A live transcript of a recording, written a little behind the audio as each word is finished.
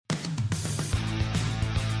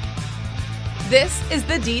This is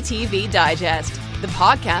the DTV Digest, the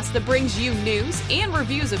podcast that brings you news and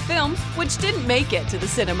reviews of films which didn't make it to the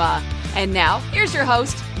cinema. And now, here's your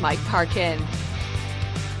host, Mike Parkin.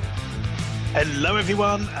 Hello,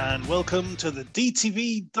 everyone, and welcome to the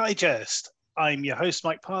DTV Digest. I'm your host,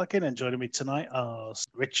 Mike Parkin, and joining me tonight are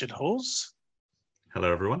Richard Hawes.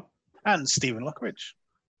 Hello, everyone. And Stephen Lockridge.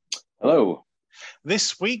 Hello.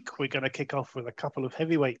 This week, we're going to kick off with a couple of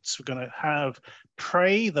heavyweights. We're going to have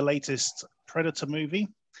Prey, the latest Predator movie.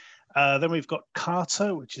 Then we've got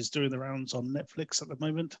Carter, which is doing the rounds on Netflix at the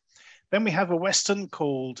moment. Then we have a Western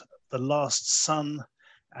called The Last Son,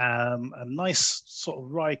 a nice sort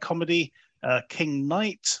of wry comedy, King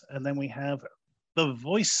Knight. And then we have The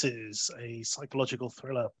Voices, a psychological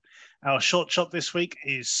thriller. Our short shot this week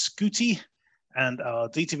is Scooty. And our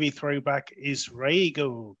DTV throwback is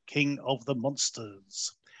Reigo, King of the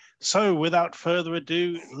Monsters. So without further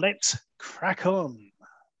ado, let's crack on.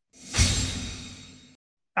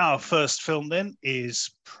 Our first film then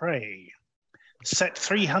is Prey. Set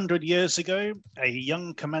 300 years ago, a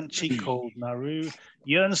young Comanche called Naru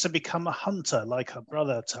yearns to become a hunter like her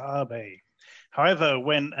brother Taabe. However,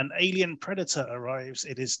 when an alien predator arrives,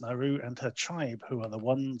 it is Naru and her tribe who are the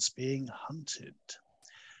ones being hunted.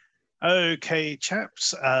 Okay,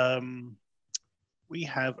 chaps, we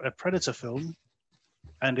have a Predator film,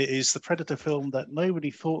 and it is the Predator film that nobody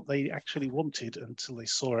thought they actually wanted until they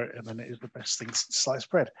saw it, and then it is the best thing since sliced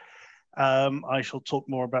bread. I shall talk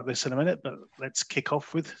more about this in a minute, but let's kick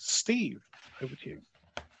off with Steve. Over to you.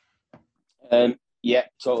 Yeah,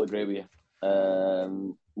 totally agree with you.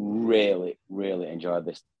 Really enjoyed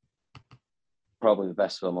this. Probably the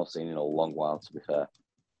best film I've seen in a long while, to be fair.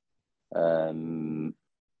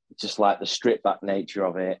 Just like the stripped back nature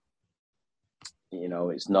of it, you know,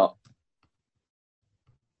 it's not,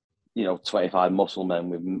 25 muscle men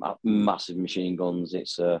with massive machine guns.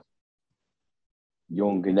 It's a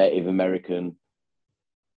young Native American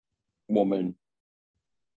woman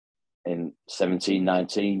in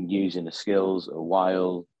 1719 using the skills are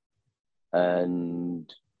wild,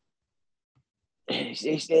 and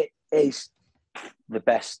it's the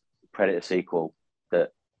best Predator sequel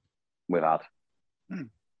that we've had.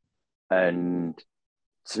 And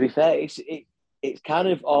to be fair, it's kind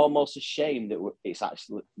of almost a shame that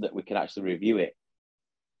we can actually review it.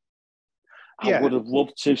 Yeah. I would have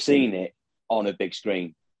loved to have seen it on a big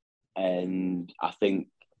screen, and I think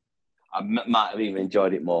I might have even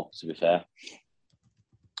enjoyed it more, to be fair.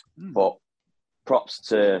 But props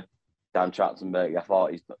to Dan Trachtenberg. I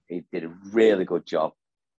thought he did a really good job,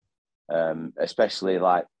 especially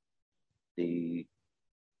like the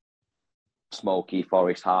smoky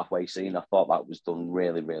forest halfway scene. I thought that was done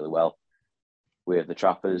really well with the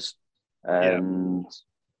trappers, and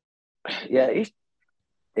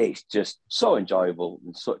it's just so enjoyable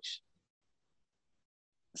and such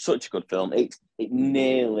a good film. It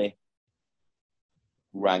nearly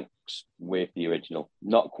ranks with the original,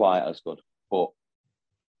 not quite as good, but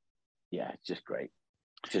yeah, just great,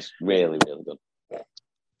 just really good.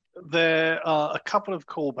 There are a couple of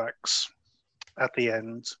callbacks at the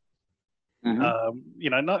end. And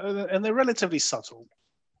they're relatively subtle,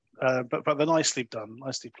 but they're nicely done,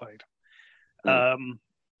 nicely played.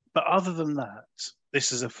 But other than that,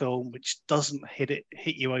 this is a film which doesn't hit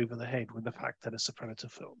you over the head with the fact that it's a Predator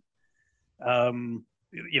film.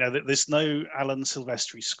 There's no Alan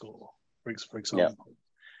Silvestri score, for example.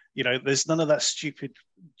 There's none of that stupid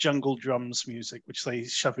jungle drums music which they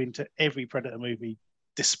shove into every Predator movie.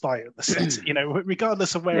 Despite the set,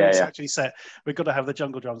 regardless of where it's actually set, we've got to have the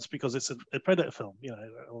jungle drums because it's a Predator film,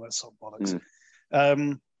 all that sort of bollocks.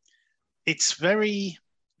 It's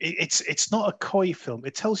not a coy film.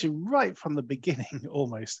 It tells you right from the beginning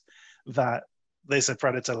almost that there's a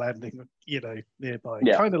Predator landing, nearby.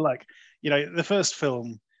 Yeah. Kind of like, the first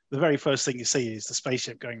film, the very first thing you see is the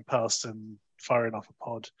spaceship going past and firing off a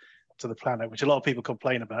pod to the planet, which a lot of people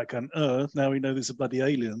complain about, going, now we know there's a bloody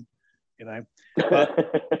alien. But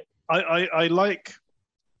I like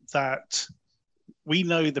that we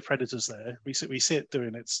know the Predator's there. We see it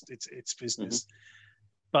doing its business,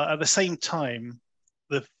 but at the same time,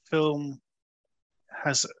 the film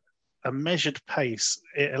has a measured pace.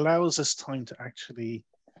 It allows us time to actually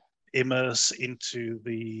immerse into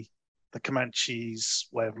the Comanche's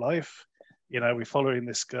way of life. We're following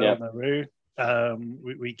this girl Naru.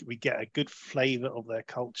 We get a good flavor of their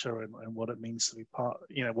culture and what it means to be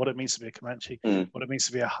what it means to be a Comanche, what it means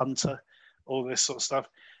to be a hunter, all this sort of stuff.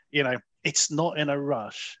 It's not in a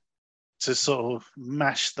rush to sort of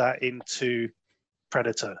mash that into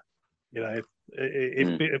Predator.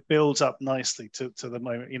 it builds up nicely to the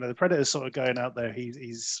moment. You know, the Predator's sort of going out there.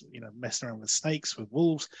 He's you know, messing around with snakes, with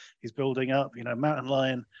wolves. He's building up. You know, mountain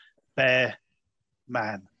lion, bear,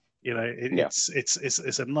 man. You know,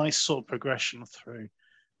 it's a nice sort of progression through,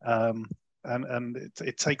 and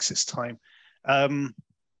it takes its time.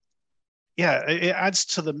 It adds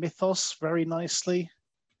to the mythos very nicely.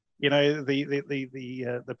 You know,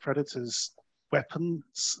 the Predator's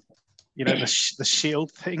weapons. You know, the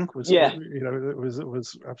shield thing was, you know, it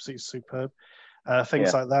was absolutely superb.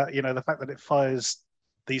 Things like that. You know, the fact that it fires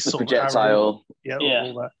these sort projectile. of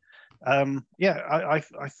all that.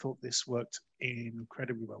 I thought this worked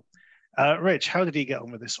incredibly well. Rich, how did he get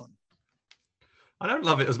on with this one? I don't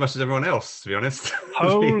love it as much as everyone else, to be honest.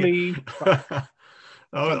 Holy!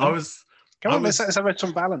 Let's have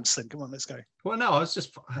some balance then. Come on, let's go. Well, no,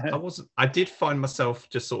 I did find myself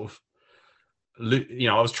just sort of, you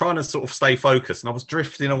know, I was trying to sort of stay focused, and I was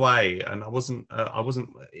drifting away, and I wasn't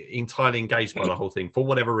entirely engaged by the whole thing for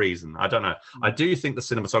whatever reason. I don't know. I do think the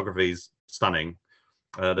cinematography is stunning.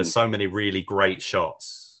 There's so many really great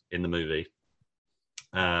shots in the movie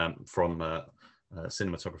from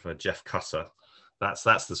cinematographer Jeff Cutter. That's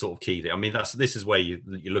the sort of key thing. I mean, this is where you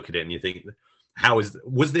look at it and you think,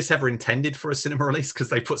 was this ever intended for a cinema release? Because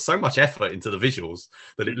they put so much effort into the visuals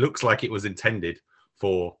that it looks like it was intended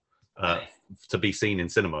for to be seen in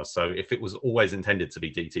cinema. So if it was always intended to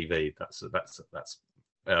be DTV, that's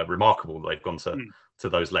remarkable. They've gone to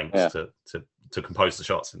those lengths to compose the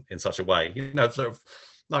shots in such a way. You know, sort of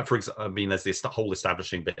like, for example, I mean, there's this whole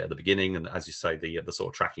establishing bit at the beginning, and as you say, the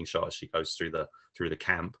sort of tracking shot as she goes through the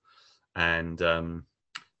camp, and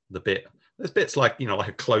there's bits like, you know,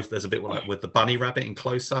 like there's a bit like with the bunny rabbit in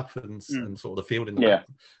close up and sort of the field in the back.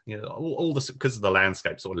 You know, all this, because of the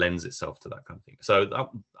landscape, sort of lends itself to that kind of thing. So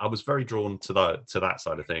I was very drawn to that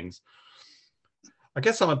side of things. I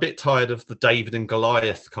guess I'm a bit tired of the David and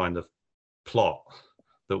Goliath kind of plot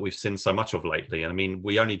that we've seen so much of lately. And I mean,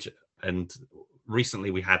 recently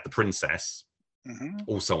we had The Princess,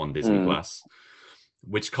 also on Disney Plus,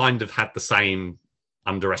 which kind of had the same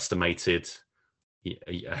underestimated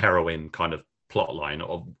heroine kind of plot line,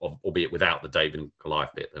 albeit without the David and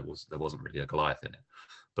Goliath bit. There wasn't really a Goliath in it.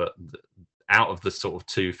 But out of the sort of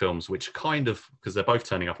two films, which kind of, because they're both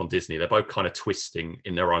turning up on Disney, they're both kind of twisting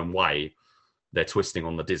in their own way. They're twisting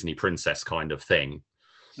on the Disney princess kind of thing.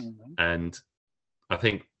 And I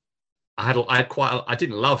think I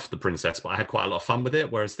didn't love The Princess, but I had quite a lot of fun with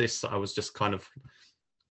it. Whereas this, I was just kind of,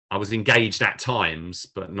 I was engaged at times,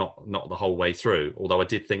 but not the whole way through. Although I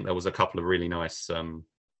did think there was a couple of really nice,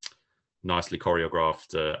 nicely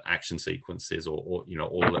choreographed action sequences, or you know,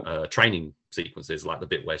 all training sequences, like the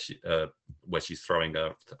bit where she's throwing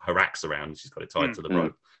her axe around. She's got it tied to the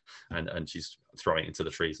rope, and she's throwing it into the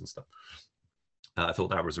trees and stuff. I thought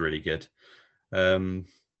that was really good.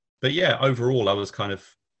 But yeah, overall, I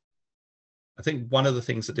think one of the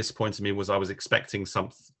things that disappointed me was I was expecting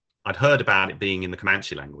something. I'd heard about it being in the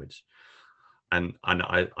Comanche language, and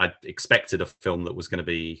I expected a film that was going to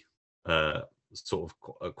be sort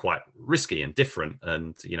of quite risky and different,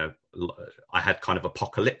 and you know, I had kind of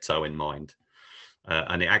Apocalypto in mind,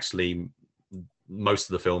 and it actually,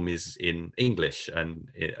 most of the film is in English, and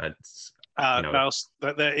it's you know,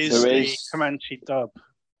 there is a Comanche dub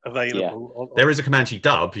available. There is a Comanche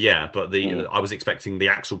dub, but I was expecting the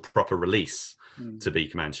actual proper release to be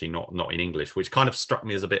Comanche, not in English, which kind of struck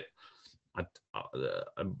me as a bit. I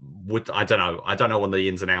don't know on the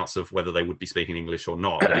ins and outs of whether they would be speaking English or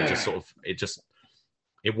not, but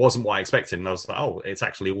it wasn't what I expected, and I was like, oh, it's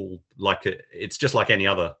actually all like it's just like any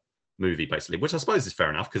other movie basically, which I suppose is fair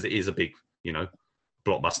enough because it is a big, you know,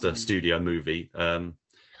 blockbuster studio movie.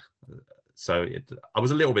 So I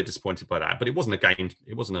was a little bit disappointed by that, but it wasn't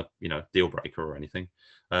a you know, deal breaker or anything.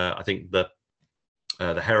 I think the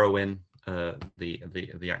heroine,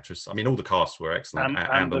 the actress, I mean, all the cast were excellent.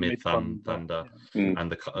 Amber Midthunder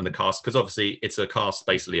and the cast, because obviously it's a cast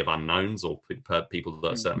basically of unknowns, or people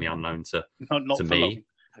that are certainly unknown to me.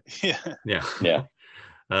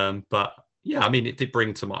 But yeah, I mean, it did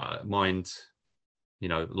bring to my mind, you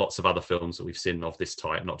know, lots of other films that we've seen of this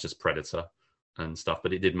type, not just Predator and stuff,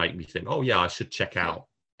 but it did make me think, oh yeah, I should check out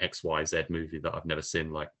XYZ movie that I've never seen.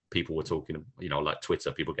 Like people were talking, you know, like Twitter,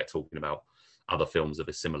 people get talking about other films of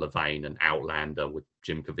a similar vein, and Outlander with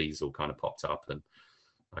Jim Caviezel kind of popped up, and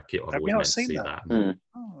I've always meant to see that.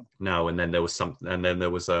 No, and then there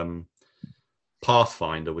was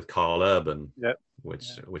Pathfinder with Carl Urban, which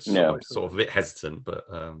I'm sort of a bit hesitant, but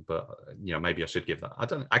you know, maybe I should give that.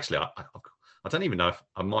 I don't even know if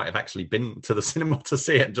I might have actually been to the cinema to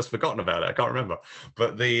see it and just forgotten about it. I can't remember,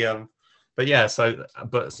 but But yeah,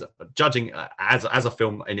 judging as a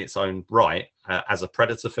film in its own right, as a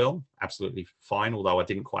Predator film, absolutely fine. Although I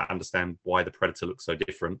didn't quite understand why the Predator looks so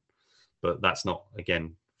different, but that's not,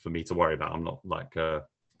 again, for me to worry about. I'm not like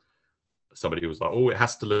somebody who was like, oh, it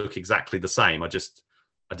has to look exactly the same. I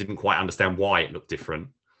didn't quite understand why it looked different.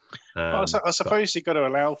 I suppose you've got to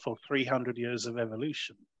allow for 300 years of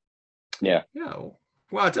evolution. Yeah. Yeah.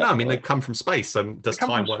 Well, I don't know. I mean, they come from space, so does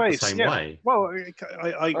time work the same way? Well,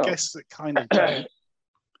 I guess it kind of does.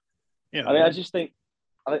 I mean, I think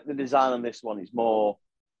the design on this one is more,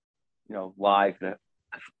 live,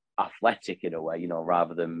 athletic in a way,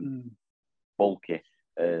 rather than bulky.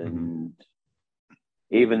 And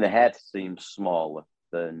even the head seems smaller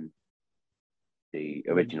than the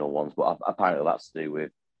original ones, but apparently that's to do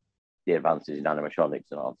with the advances in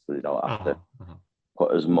animatronics, and obviously they don't have to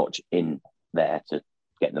put as much in there to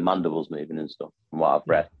get the mandibles moving and stuff, from what I've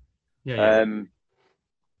read. Yeah,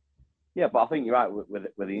 but I think you're right with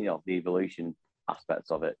the evolution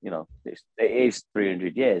aspects of it. It is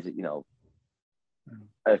 300 years.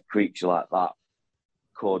 A creature like that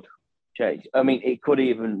could change. I mean, it could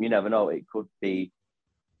even, you never know, it could be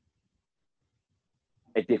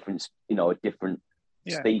a different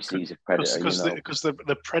species of predator. Because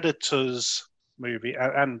the Predators movie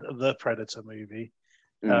and the Predator movie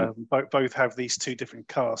both have these two different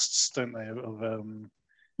casts, don't they? Of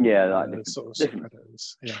like sort of different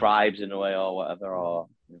predators, tribes in a way, or whatever, or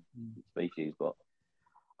species. But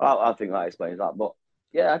I think that explains that. But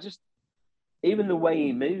yeah, even the way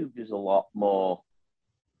he moved is a lot more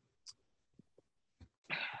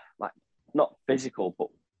like not physical, but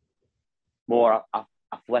more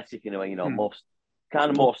athletic in a way. More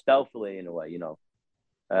kind of more stealthily in a way.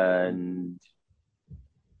 And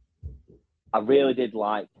I really did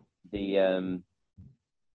like the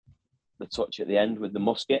touch at the end with the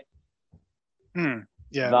musket.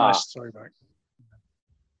 Yeah, nice throwback.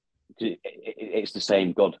 It's the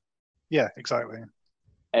same gun. Yeah, exactly.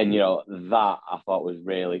 And that I thought was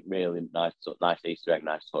really, really nice. Nice Easter egg,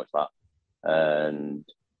 nice touch that. And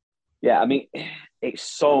yeah, I mean, it's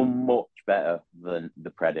so much better than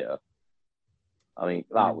the Predator. I mean,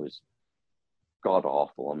 that was god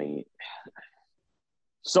awful. I mean,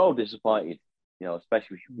 so disappointed.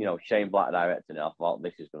 Especially Shane Black directing it. I thought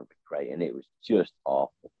this is going to be great, and it was just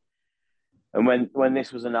awful. And when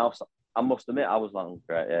this was announced, I must admit I was like,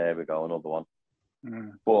 great, yeah, here we go, another one.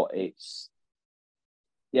 But it's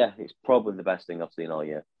probably the best thing I've seen all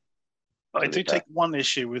year. I do take one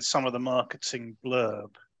issue with some of the marketing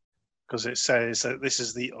blurb, because it says that this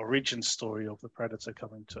is the origin story of the Predator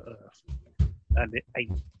coming to Earth, and it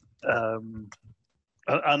ain't.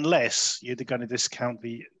 Unless you're going to discount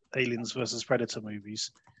the Aliens versus Predator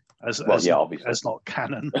movies as not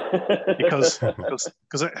canon, because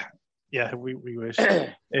we wish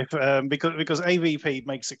if because AVP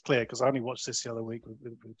makes it clear, because I only watched this the other week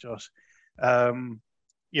with Josh. The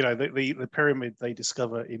pyramid they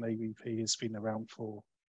discover in AVP has been around for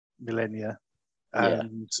millennia,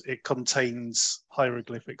 and it contains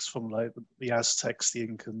hieroglyphics from like the Aztecs, the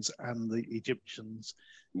Incans, and the Egyptians.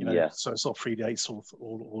 So it sort of predates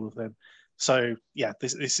all of them. So yeah,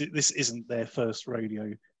 this isn't their first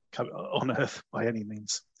rodeo on Earth by any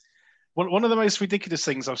means. One of the most ridiculous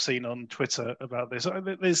things I've seen on Twitter about this,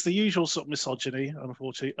 there's the usual sort of misogyny,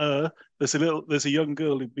 unfortunately. There's a young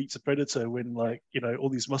girl who beats a predator when all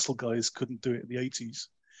these muscle guys couldn't do it in the 80s.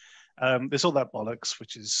 There's all that bollocks,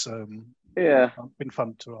 which is been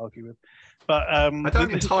fun to argue with. But I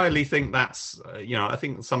don't entirely think that's I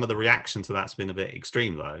think some of the reaction to that's been a bit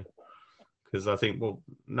extreme though, because I think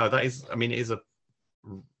it is a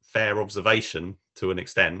fair observation to an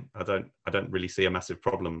extent. I don't really see a massive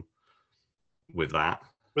problem with that.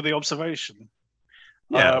 With the observation,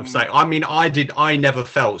 I never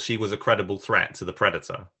felt she was a credible threat to the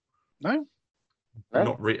Predator. No.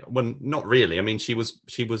 Not really. I mean, she was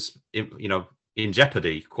in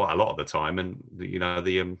jeopardy quite a lot of the time, and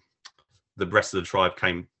the rest of the tribe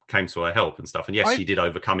came to her help and stuff. And yes, she did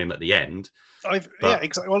overcome him at the end. Yeah,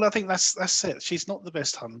 exactly. Well, I think that's it. She's not the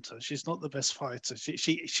best hunter. She's not the best fighter.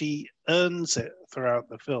 She earns it throughout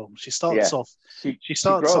the film. She starts off. She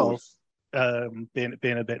starts off being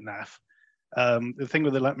a bit naff. The thing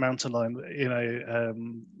with the mountain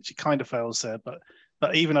lion, she kind of fails there, but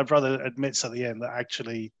even her brother admits at the end that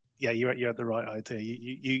actually, you had the right idea.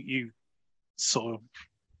 You sort of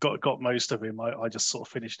got most of him. I just sort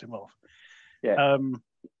of finished him off. Yeah.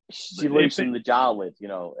 She loosened the jar lid,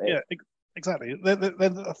 Yeah, exactly.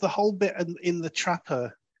 The whole bit in the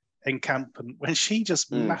trapper encampment when she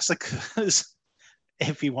just massacres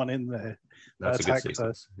everyone in there. That's a good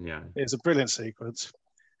sequence. Yeah, it's a brilliant sequence.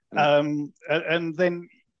 And then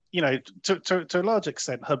you know, to a large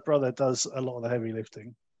extent, her brother does a lot of the heavy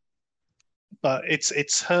lifting, but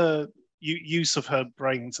it's her use of her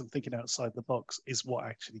brains and thinking outside the box is what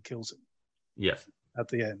actually kills him. Yes. At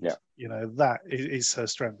the end, Yeah. you know, that is her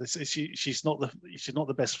strength. She's not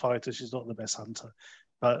the best fighter, she's not the best hunter,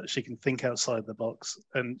 but she can think outside the box,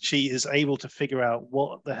 and she is able to figure out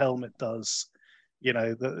what the helmet does. You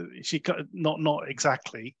know, not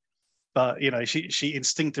exactly, but you know, she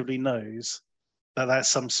instinctively knows that that's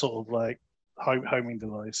some sort of like homing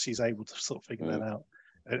device. She's able to sort of figure that out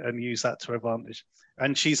and use that to her advantage,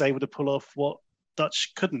 and she's able to pull off what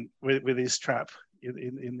Dutch couldn't with his trap.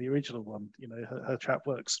 In the original one, you know, her trap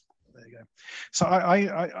works. There you go. So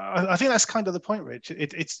I think that's kind of the point, Rich.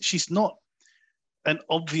 She's not an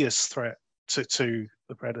obvious threat to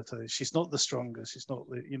the predator. She's not the strongest. She's not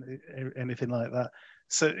the, you know, anything like that.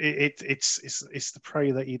 So it's the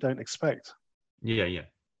prey that you don't expect. Yeah.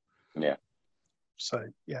 So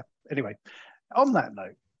yeah. Anyway, on that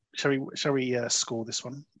note, shall we score this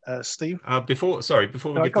one, Steve? Before we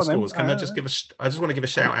give the scores, can I just I just want to give a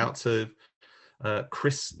shout out to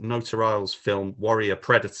Chris Notaril's film Warrior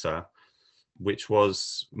Predator, which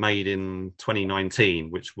was made in 2019,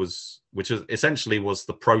 which essentially was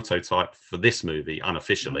the prototype for this movie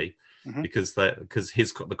unofficially, because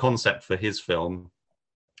the concept for his film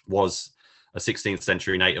was a 16th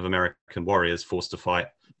century Native American warriors forced to fight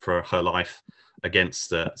for her life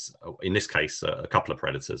against, in this case, a couple of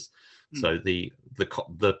predators. So the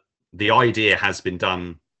idea has been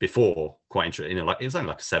done before, quite interesting. You know, like it was only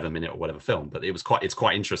like a 7-minute or whatever film, but it's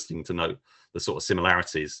quite interesting to note the sort of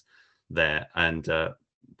similarities there, and that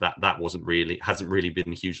hasn't really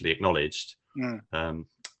been hugely acknowledged. I'm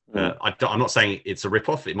not saying it's a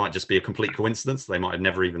rip-off. It might just be a complete coincidence. They might have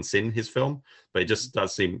never even seen his film, but it just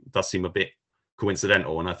does seem a bit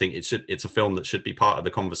coincidental. And I think it's a film that should be part of the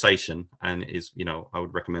conversation, and is, you know, I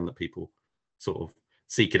would recommend that people sort of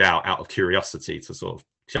seek it out of curiosity to sort of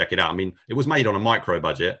check it out. I mean, it was made on a micro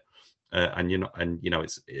budget, and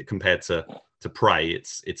it's compared to Prey,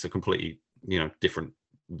 it's a completely, you know, different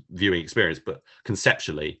viewing experience, but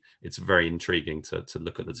conceptually it's very intriguing to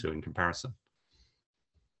look at the two in comparison.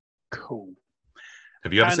 Cool.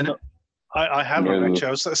 Have you ever seen it? I haven't actually.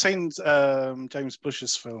 I was saying James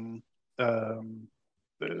Bush's film.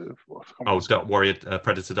 Warrior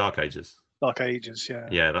Predator Dark Ages. Dark Ages, yeah.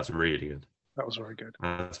 Yeah, that's really good. That was very good.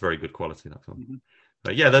 That's very good quality, that film.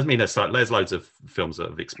 But yeah, there's loads of films that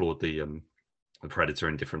have explored the Predator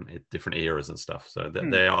in different eras and stuff. So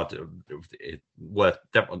they are worth.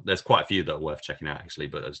 There's quite a few that are worth checking out actually,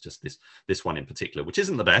 but it's just this one in particular, which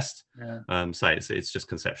isn't the best. Yeah. So it's just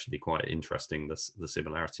conceptually quite interesting, the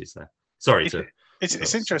similarities there.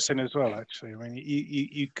 It's interesting as well, actually. I mean,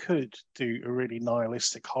 you could do a really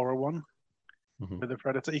nihilistic horror one with the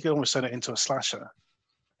Predator. You could almost turn it into a slasher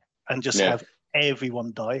and just have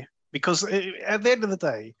everyone die, because at the end of the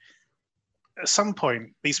day, at some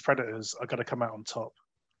point, these predators are going to come out on top.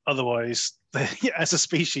 Otherwise, as a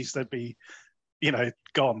species, they'd be, you know,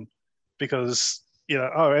 gone. Because, you know,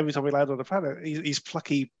 every time we land on a planet, these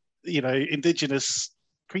plucky, you know, indigenous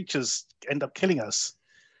creatures end up killing us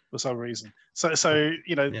for some reason. So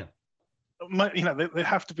you know, there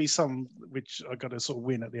have to be some which are going to sort of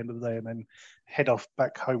win at the end of the day and then head off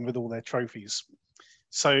back home with all their trophies.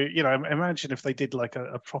 So, you know, imagine if they did like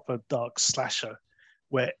a proper dark slasher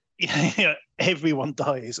where, you know, everyone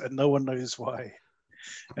dies and no one knows why,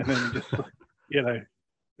 and then just, you know,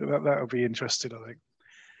 that would be interesting, I think.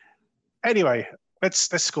 Anyway, let's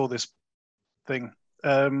score this thing.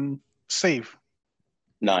 Steve?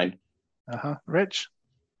 9. Rich?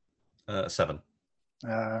 7.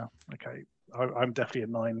 Okay, I'm definitely a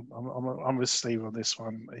 9. I'm with Steve on this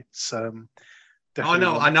one. It's I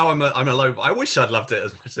know I'm a low. I wish I'd loved it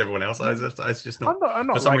as much as everyone else. It's just not. I'm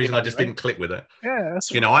not for some reason, I just didn't click with it. Yeah,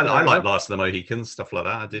 that's I like Last of the Mohicans, stuff like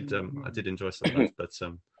that. I did enjoy some of those, but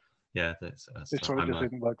yeah, this one just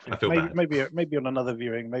didn't work for you. I feel bad. Maybe on another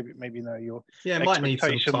viewing, maybe now your it might need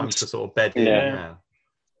some time to sort of bed in. Yeah.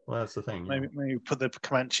 Well, that's the thing. Maybe put the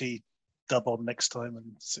Comanche dub on next time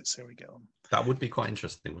and see how we get on. That would be quite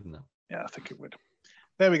interesting, wouldn't it? Yeah, I think it would.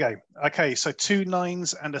 There we go. Okay, so 2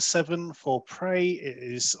 9s and a 7 for Prey. It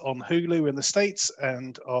is on Hulu in the States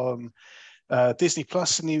and on Disney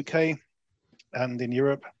Plus in the UK and in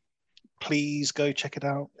Europe. Please go check it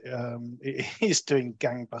out. It is doing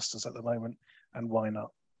gangbusters at the moment, and why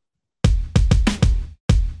not?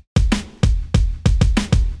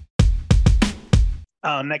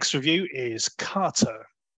 Our next review is Carter.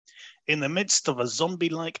 In the midst of a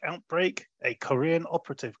zombie-like outbreak, a Korean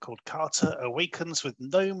operative called Carter awakens with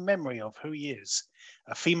no memory of who he is,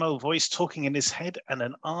 a female voice talking in his head, and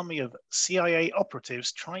an army of CIA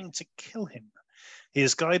operatives trying to kill him. He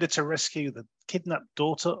is guided to rescue the kidnapped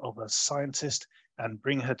daughter of a scientist and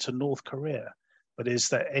bring her to North Korea. But is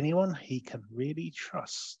there anyone he can really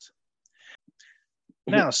trust?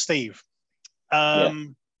 Now, Steve, a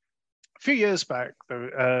few years back,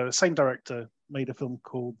 the same director made a film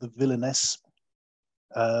called The Villainess,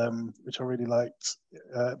 which I really liked.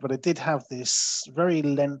 But it did have this very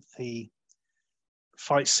lengthy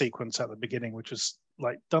fight sequence at the beginning, which was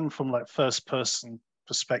like done from like first person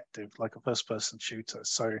perspective, like a first person shooter.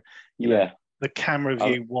 So you know, the camera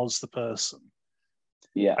view was the person.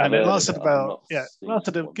 Yeah. And it lasted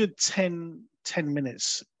lasted a good 10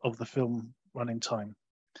 minutes of the film running time.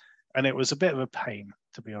 And it was a bit of a pain,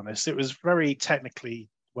 to be honest. It was very technically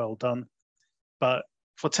well done. But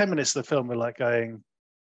for 10 minutes of the film, we're like going,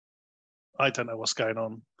 I don't know what's going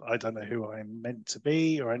on. I don't know who I'm meant to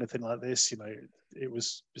be or anything like this. You know, it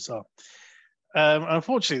was bizarre.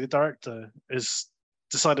 Unfortunately, the director has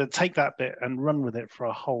decided to take that bit and run with it for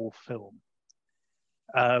a whole film.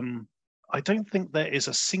 I don't think there is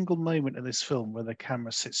a single moment in this film where the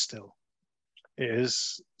camera sits still. It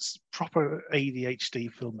is proper ADHD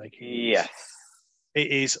filmmaking. Yes. It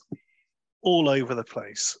is all over the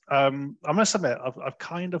place. I must admit, I've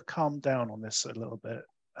kind of calmed down on this a little bit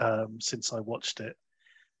since I watched it,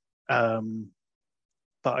 but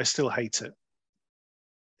I still hate it.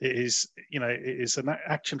 It is, you know, it is an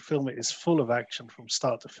action film. It is full of action from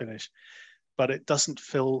start to finish, but it doesn't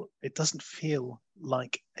feel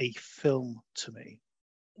like a film to me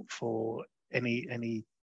for any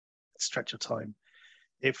stretch of time.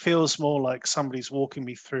 It feels more like somebody's walking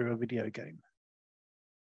me through a video game.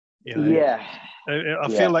 You know? I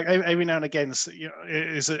feel like every now and again, you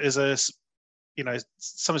know,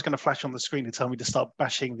 someone's going to flash on the screen to tell me to start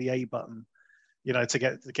bashing the A button, you know, to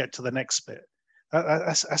get to the next bit.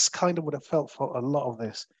 That's kind of what it felt for a lot of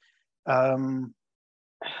this.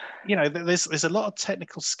 You know, there's a lot of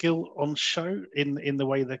technical skill on show in the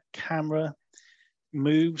way the camera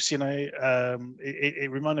moves. You know,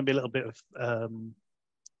 it reminded me a little bit of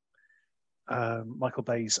Michael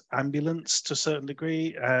Bay's Ambulance to a certain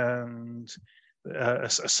degree, and a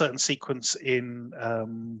certain sequence in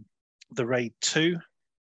The Raid 2,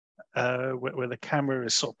 where the camera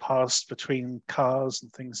is sort of passed between cars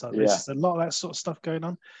and things like this. There's a lot of that sort of stuff going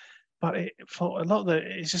on, but for a lot of it,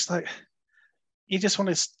 it's just like you just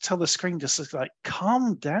want to tell the screen just like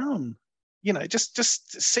calm down, you know,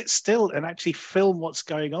 just sit still and actually film what's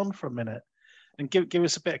going on for a minute and give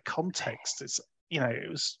us a bit of context. It's, you know, it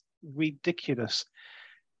was ridiculous.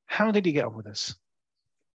 How did you get on with this?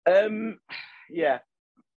 Yeah,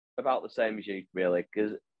 about the same as you, really,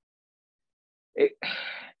 because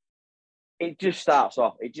it just starts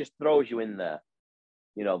off, it just throws you in there.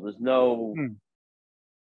 You know, there's no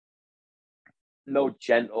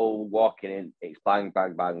gentle walking in. It's bang,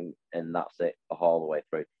 bang, bang, and that's it all the way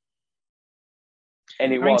through.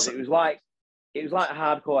 And it was like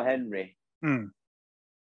Hardcore Henry,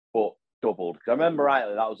 but doubled. Because I remember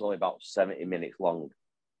rightly, that was only about 70 minutes long,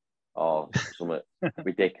 or something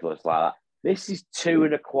ridiculous like that. This is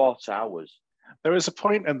 2.25 hours. There was a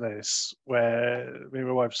point in this where me and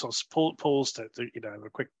my wife sort of paused it, to, you know, a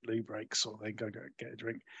quick loo break sort of thing, go get a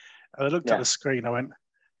drink. And I looked at the screen, I went,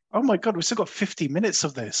 oh my God, we've still got 50 minutes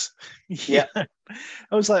of this. I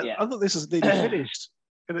was like, I thought this was nearly finished.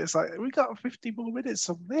 And it's like, we got 50 more minutes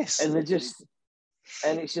of this. And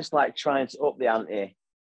it's just like trying to up the ante,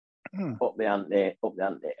 up the ante.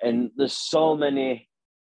 And there's so many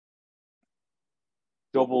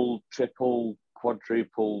double, triple,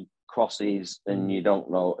 quadruple crosses, and you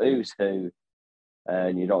don't know who's who,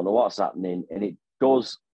 and you don't know what's happening. And it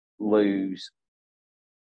does lose,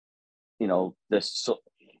 you know, its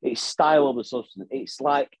style of the substance. It's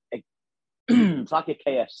like it's like a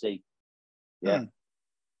KFC. Yeah.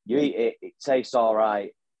 You eat it, it tastes all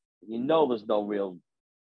right. You know there's no real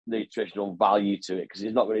nutritional value to it because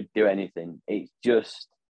it's not going to do anything. It's just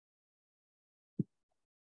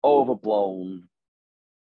overblown.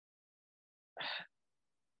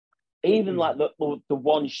 Even like the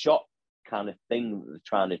one shot kind of thing that they're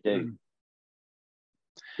trying to do.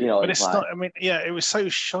 You know, but it's like, not. I mean, it was so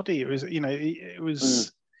shoddy. It was, you know, it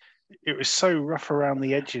was so rough around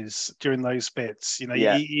the edges during those bits. You know,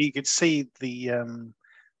 you could see the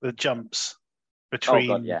jumps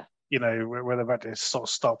between, you know, where they've had to sort of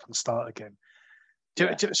stop and start again.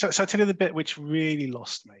 So I tell you the bit which really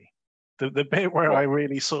lost me. The bit where I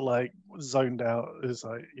really sort of like zoned out, is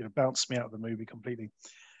like, you know, bounced me out of the movie completely.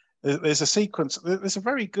 there's a sequence. There's a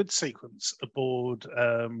very good sequence aboard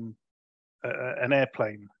an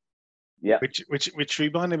airplane. Yeah. Which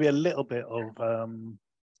reminded me a little bit of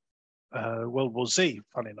World War Z.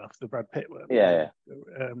 Funny enough, the Brad Pitt one. Yeah.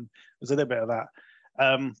 There's a little bit of that,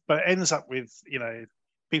 but it ends up with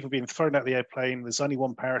people being thrown out of the airplane. There's only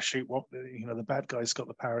one parachute. The bad guy's got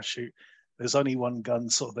the parachute. There's only one gun,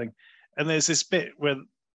 sort of thing. And there's this bit where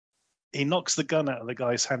he knocks the gun out of the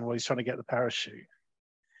guy's hand while he's trying to get the parachute,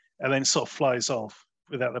 and then sort of flies off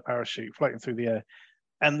without the parachute, floating through the air,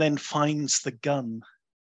 and then finds the gun.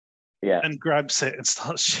 Yeah. And grabs it and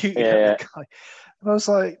starts shooting at the guy. And I was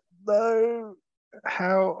like, no,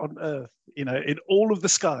 how on earth, in all of the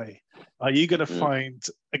sky, are you going to find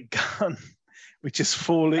a gun which is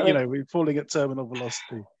falling, falling at terminal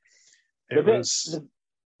velocity? The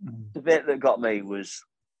bit that got me was,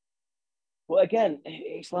 well, again,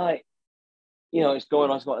 it's like, it's going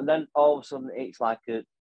on, and then all of a sudden it's like they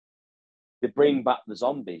bring back the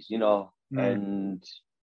zombies, and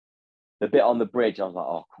the bit on the bridge, I was like,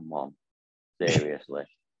 oh, come on, seriously.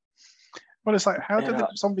 Well, it's like, how did the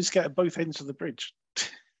zombies get at both ends of the bridge?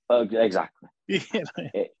 Exactly.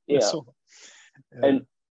 And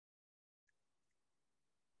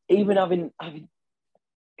even having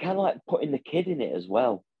kind of like putting the kid in it as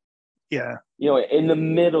well. Yeah. In the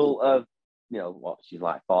middle of, she's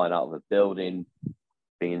like falling out of a building,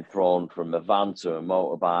 being thrown from a van to a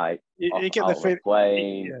motorbike, you get the feeling,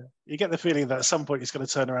 plane. Yeah, you get the feeling that at some point he's going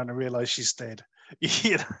to turn around and realise she's dead.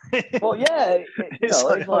 Well, yeah, it's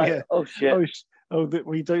like, oh shit,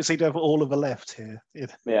 we don't seem to have all of her left here.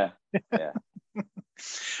 Yeah.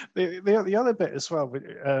 The other bit as well,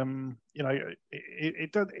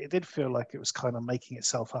 it did feel like it was kind of making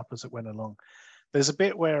itself up as it went along. There's a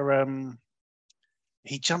bit where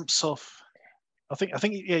he jumps off. I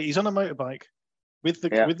think he's on a motorbike with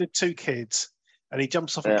the two kids, and he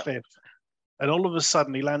jumps off a cliff, and all of a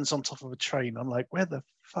sudden he lands on top of a train. I'm like, where the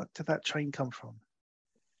fuck did that train come from?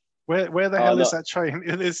 Where the hell is that train?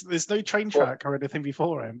 There's no train track or anything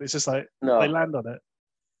beforehand. It's just like they land on it.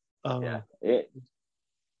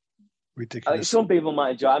 Ridiculous. Some people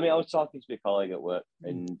might enjoy. I mean, I was talking to a colleague at work,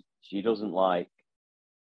 and she doesn't like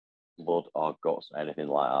blood or guts or anything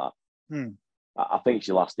like that. I think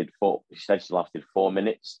she said she lasted 4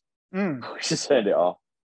 minutes. She turned it off.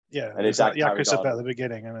 Yeah, and his dad carried on at the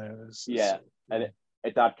beginning. I know. And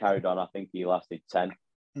her dad carried on. I think he lasted 10.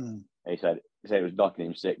 And he said it was knocking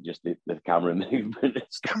him sick, just the camera movement.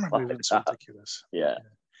 Camera movement's ridiculous. Yeah.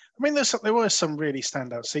 I mean, there were some really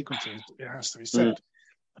standout sequences, it has to be said.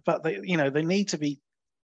 But they need to be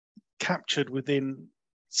captured within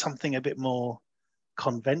something a bit more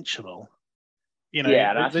conventional.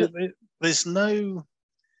 There's no,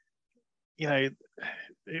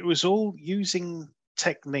 it was all using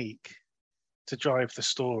technique to drive the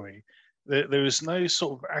story. There was no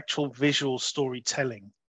sort of actual visual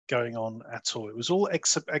storytelling going on at all. It was all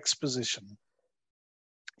exposition.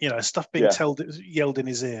 Stuff being yelled in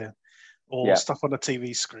his ear, or stuff on a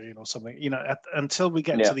TV screen or something. Until we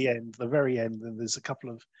get to the very end, and there's a couple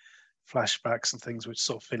of flashbacks and things which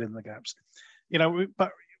sort of fill in the gaps.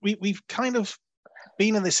 But we've kind of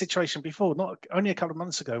been in this situation before. Not only a couple of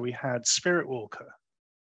months ago, we had Spirit Walker,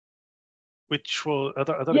 which was I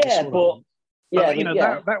don't know if you saw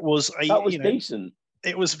that. That was decent.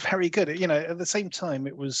 It was very good. At the same time,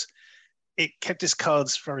 it kept its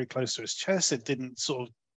cards very close to its chest. It didn't sort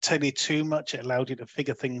of tell you too much. It allowed you to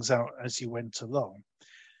figure things out as you went along.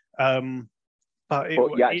 But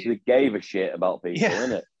you actually gave a shit about people,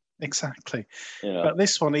 innit? Exactly. But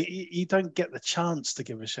this one, you don't get the chance to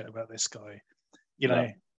give a shit about this guy.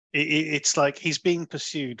 It's like he's being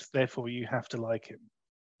pursued, therefore you have to like him.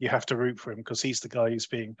 You have to root for him because he's the guy who's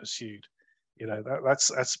being pursued.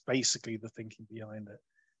 That's basically the thinking behind it.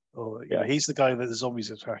 Or he's the guy that the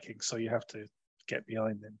zombies are attacking, so you have to get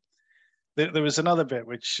behind him. There was another bit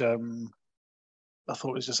which I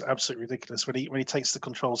thought was just absolutely ridiculous when he takes the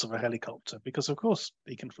controls of a helicopter, because of course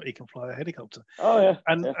he can fly a helicopter. Oh yeah.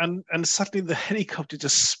 And suddenly the helicopter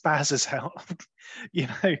just spazzes out.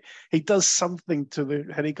 He does something to the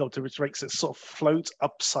helicopter which makes it sort of float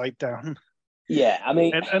upside down. Yeah, I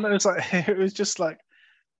mean, and it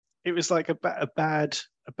was like a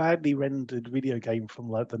badly rendered video game from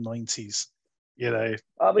like the 90s.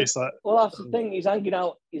 It's like, well, that's the thing. He's hanging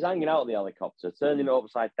out of the helicopter, turning it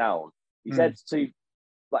upside down. His head's 2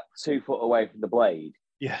 foot away from the blade.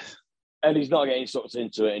 Yeah. And he's not getting sucked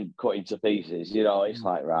into it and cut into pieces. It's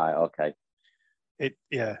like, right, okay.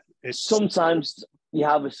 Sometimes you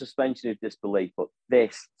have a suspension of disbelief, but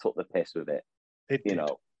this took the piss with it. It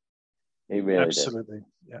really absolutely did.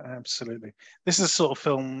 Yeah, absolutely. This is the sort of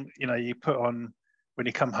film you put on when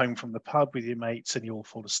you come home from the pub with your mates and you all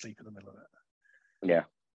fall asleep in the middle of it. Yeah.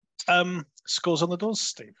 Scores on the doors,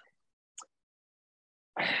 Steve?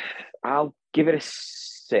 I'll give it a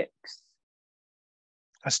 6.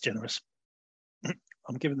 That's generous.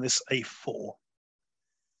 I'm giving this a 4.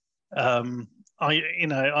 I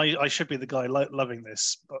should be the guy loving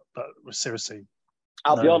this, but seriously,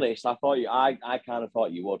 I'll be honest. I kind of thought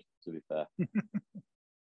you would. To be fair,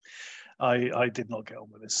 I did not get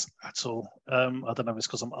on with this at all. I don't know if it's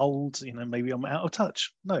because I'm old. Maybe I'm out of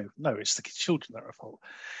touch. No, it's the children that are at fault.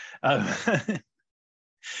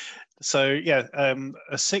 So yeah,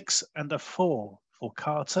 a 6 and a 4 for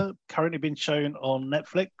Carter. Currently being shown on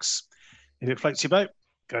Netflix. If it floats your boat,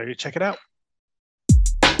 go check it out.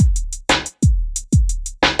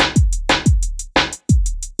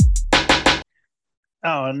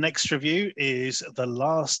 Our next review is The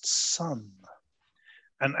Last Son.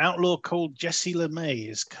 An outlaw called Jesse LeMay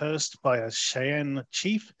is cursed by a Cheyenne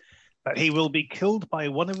chief that he will be killed by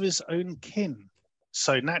one of his own kin.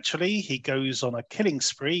 So naturally, he goes on a killing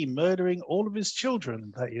spree, murdering all of his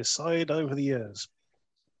children that he has sired over the years,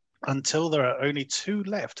 until there are only 2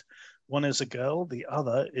 left. One is a girl, the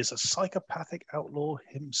other is a psychopathic outlaw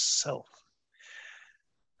himself.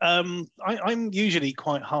 I'm usually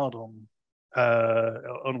quite hard on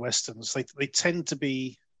westerns. They tend to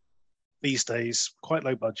be, these days, quite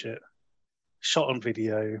low budget, shot on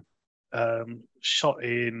video, shot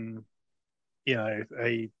in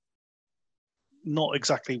a not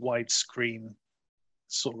exactly widescreen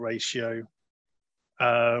sort of ratio,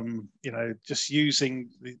 just using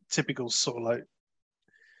the typical sort of like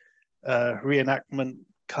reenactment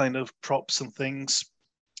kind of props and things,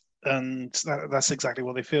 and that's exactly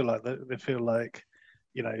what they feel like. They feel like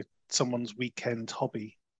someone's weekend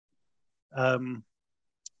hobby.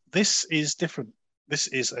 This is different. This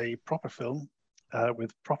is a proper film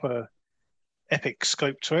with proper epic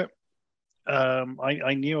scope to it.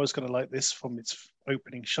 I knew I was going to like this from its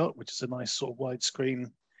opening shot, which is a nice sort of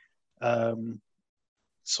widescreen,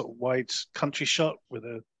 sort of wide country shot with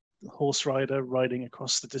a horse rider riding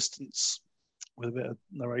across the distance with a bit of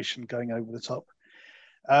narration going over the top.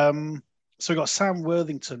 So we got Sam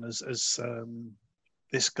Worthington as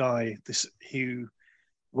this guy, who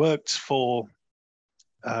worked for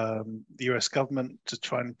the US government to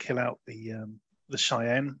try and kill out the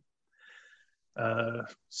Cheyenne.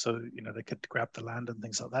 So they could grab the land and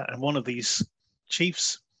things like that. And one of these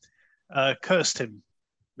chiefs cursed him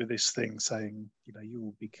with this thing, saying, you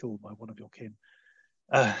will be killed by one of your kin.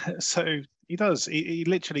 So he does. He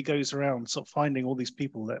literally goes around sort of finding all these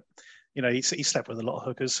people that, he slept with a lot of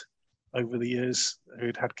hookers over the years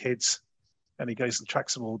who'd had kids, and he goes and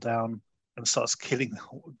tracks them all down and starts killing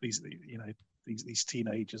these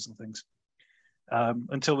teenagers and things,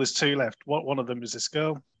 until there's 2 left. One of them is this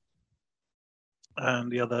girl,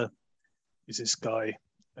 and the other is this guy,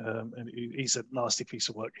 and he's a nasty piece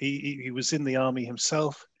of work. He was in the army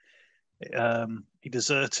himself. He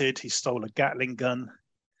deserted. He stole a Gatling gun,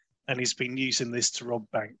 and he's been using this to rob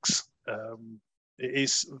banks. It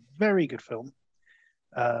is a very good film.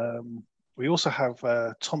 We also have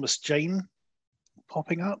Thomas Jane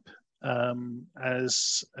popping up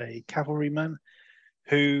as a cavalryman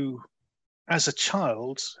who, as a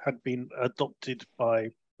child, had been adopted by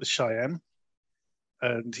the Cheyenne.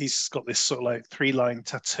 And he's got this sort of like 3-line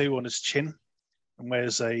tattoo on his chin, and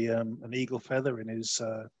wears an eagle feather in his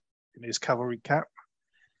cavalry cap.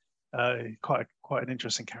 Quite an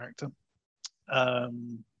interesting character.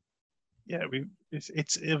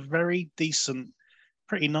 It's a very decent,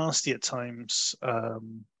 pretty nasty at times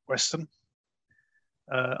Western.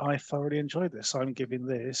 I thoroughly enjoyed this. I'm giving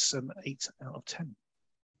this an 8 out of 10.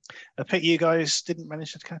 I bet you guys didn't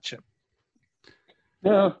manage to catch it.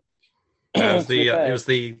 No. It was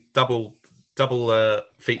the double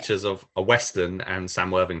features of a Western and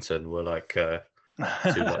Sam Worthington were like two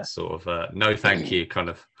like sort of no thank you kind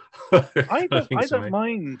of. I don't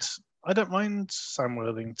mind Sam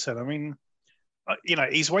Worthington. I mean,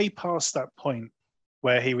 he's way past that point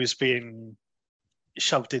where he was being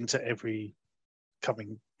shoved into every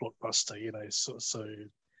coming blockbuster. So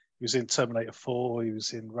he was in Terminator 4. He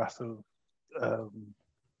was in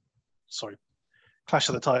Clash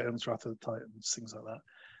of the Titans, Wrath of the Titans, things like that.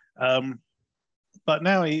 But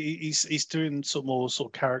now he's doing more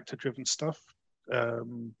character-driven stuff.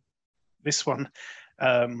 This one,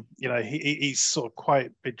 he's sort of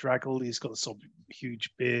quite bedraggled. He's got a sort of huge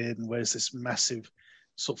beard and wears this massive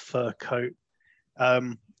sort of fur coat.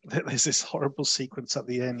 There's this horrible sequence at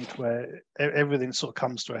the end where everything sort of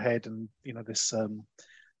comes to a head, and this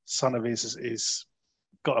son of his is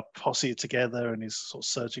got a posse together and is sort of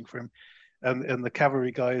searching for him. and the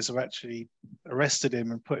cavalry guys have actually arrested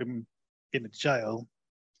him and put him in a jail.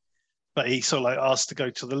 But he sort of like asked to go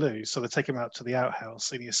to the loo, so they take him out to the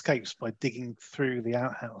outhouse, and he escapes by digging through the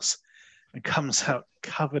outhouse, and comes out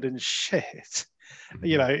covered in shit.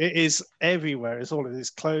 You know, it is everywhere. It's all of his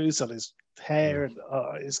clothes and his hair, and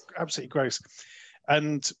it's absolutely gross.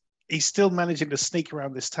 And he's still managing to sneak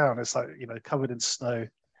around this town. It's like, you know, covered in snow.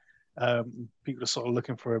 People are sort of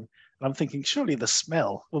looking for him. And I'm thinking, surely the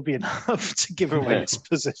smell will be enough to give away his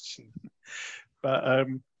position.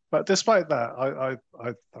 But despite that,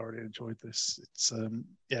 I thoroughly enjoyed this. It's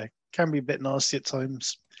can be a bit nasty at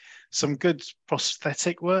times. Some good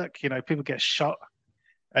prosthetic work. You know, people get shot,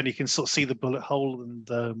 and you can sort of see the bullet hole, and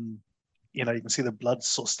you know, you can see the blood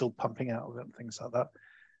sort of still pumping out of it and things like that.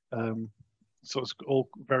 So it's all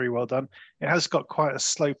very well done. It has got quite a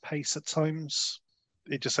slow pace at times.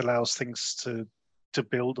 It just allows things to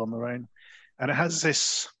build on their own, and it has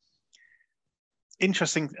this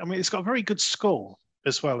interesting. I mean, it's got a very good score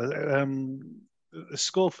as well. The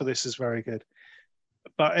score for this is very good,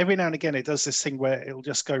 but every now and again it does this thing where it'll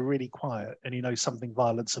just go really quiet, and you know something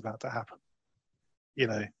violent's about to happen. You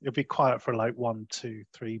know, it'll be quiet for like 1, 2,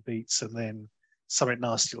 3 beats, and then something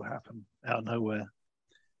nasty will happen out of nowhere.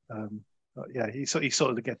 But yeah, he sort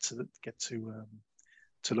of get to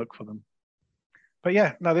look for them. But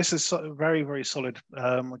yeah, no, this is very, very solid.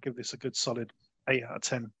 I'll give this a good solid 8 out of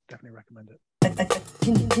 10. Definitely recommend it.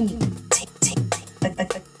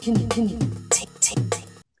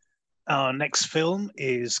 Our next film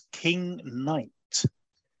is King Knight.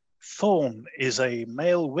 Thorn is a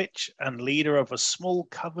male witch and leader of a small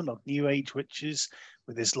coven of New Age witches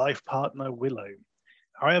with his life partner Willow.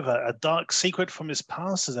 However, a dark secret from his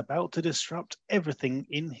past is about to disrupt everything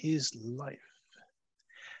in his life.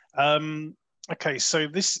 Okay, so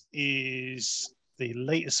this is the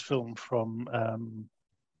latest film from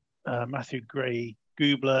Matthew Gray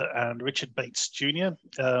Gubler and Richard Bates Jr.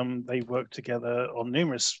 They worked together on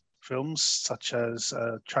numerous films such as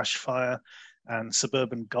Trash Fire and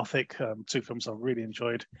Suburban Gothic, 2 films I really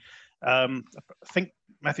enjoyed. I think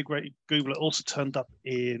Matthew Gray Gubler also turned up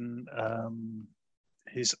in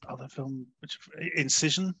his other film,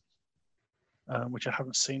 Incision, which I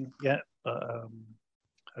haven't seen yet, but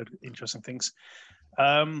heard interesting things.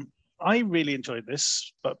 I really enjoyed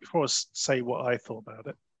this, but before I say what I thought about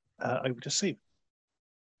it, over to Steve.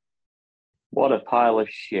 What a pile of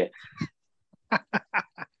shit.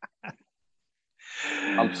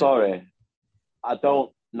 I'm sorry. I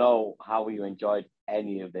don't know how you enjoyed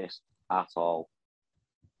any of this at all.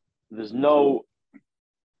 There's no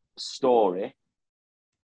story.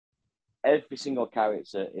 Every single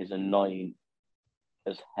character is annoying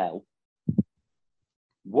as hell.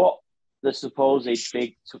 What the supposed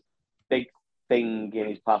big thing in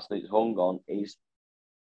his past that he's hung on is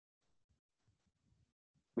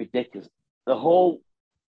ridiculous. The whole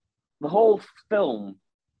film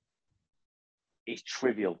is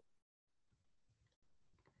trivial.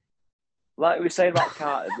 Like we say about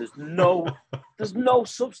Carter, there's no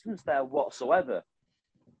substance there whatsoever.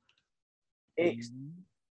 It's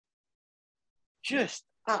just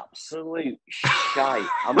absolute shite.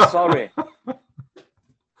 I'm sorry.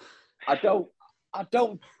 I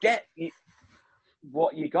don't get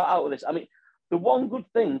what you got out of this. I mean, the one good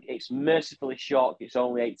thing, it's mercifully short. It's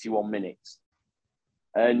only 81 minutes,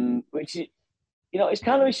 and which is, you know, it's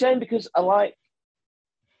kind of a shame because I like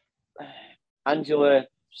Angela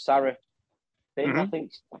Sarah. I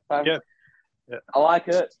think. Yeah. I like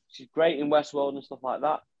her. She's great in Westworld and stuff like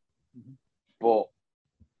that. But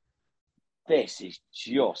this is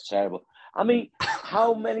just terrible. I mean,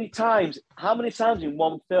 how many times in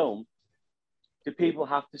one film do people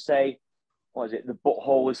have to say, what is it, the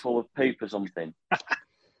butthole is full of poop or something?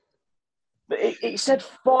 But it said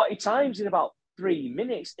 40 times in about 3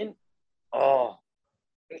 minutes. And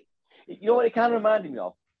you know what it kind of reminded me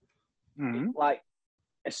of? Like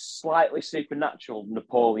a slightly supernatural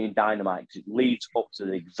Napoleon Dynamite. It leads up to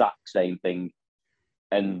the exact same thing,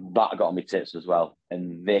 and that got me tits as well.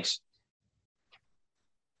 And this,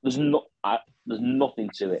 there's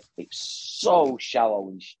nothing to it. It's so shallow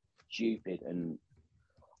and stupid and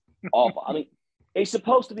awful. I mean, it's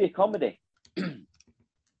supposed to be a comedy.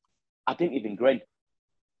 I didn't even grin.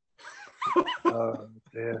 Oh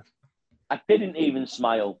dear! I didn't even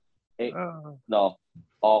smile. No,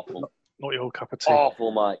 awful. Not your cup of tea.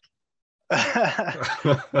 Awful, Mike.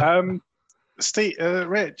 Steve,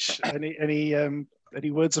 Rich,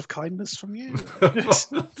 any words of kindness from you?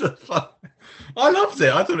 I loved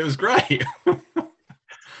it. I thought it was great.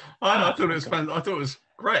 I thought it was fun. I thought it was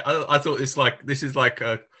great. I thought this is like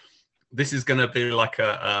a this is going to be like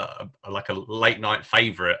a late night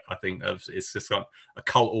favorite. I think it's just got a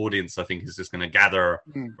cult audience. I think is just going to gather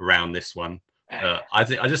around this one. I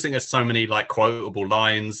just think there's so many like quotable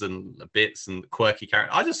lines and bits and quirky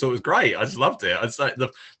characters. I just thought it was great. I just loved it. It's like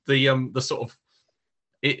the sort of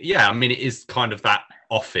I mean, it is kind of that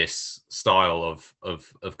Office style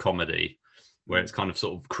of comedy, where it's kind of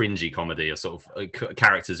sort of cringy comedy, or sort of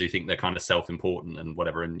characters who think they're kind of self-important and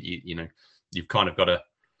whatever, and you've kind of got to.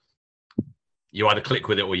 You either click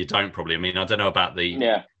with it or you don't, probably. I mean, I don't know about the.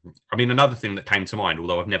 Yeah. I mean, another thing that came to mind,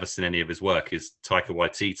 although I've never seen any of his work, is Taika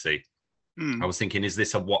Waititi. I was thinking, is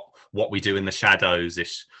this a what we do in the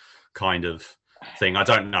shadows-ish kind of thing? I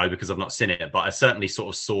don't know, because I've not seen it, but I certainly sort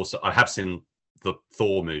of saw. I have seen the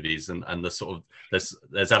Thor movies, and the sort of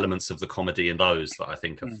there's elements of the comedy in those that I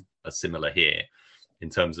think are similar here, in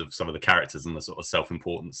terms of some of the characters and the sort of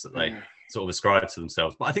self-importance that they sort of ascribe to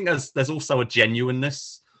themselves. But I think there's also a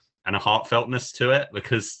genuineness and a heartfeltness to it,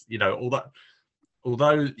 because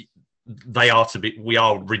although they are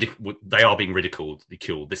being ridiculed.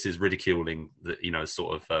 This is ridiculing the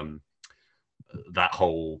sort of that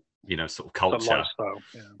whole sort of culture.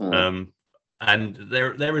 And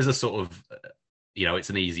there is a sort of it's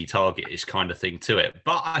an easy target-ish kind of thing to it.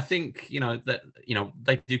 But I think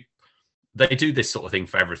they do this sort of thing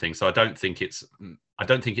for everything. So I don't think it's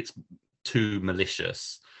too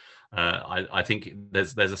malicious. I think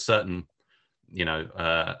there's a certain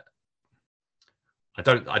I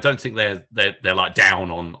don't think they're like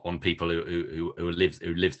down on people who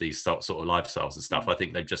live these sort of lifestyles and stuff. I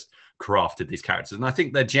think they've just crafted these characters, and I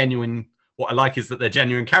think they're genuine. What I like is that they're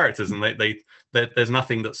genuine characters, and there's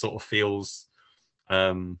nothing that sort of feels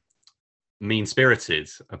mean-spirited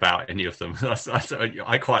about any of them.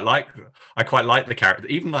 I quite like the character,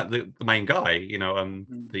 even like the main guy.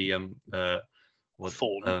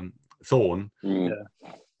 Thorn.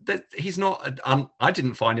 He's not. I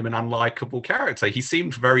didn't find him an unlikable character. He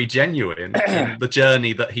seemed very genuine in the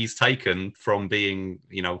journey that he's taken from being,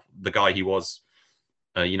 the guy he was,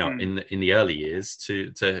 in the early years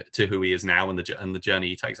to who he is now, and the journey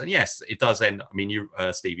he takes. And yes, it does end. I mean,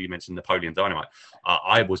 Steve, you mentioned Napoleon Dynamite.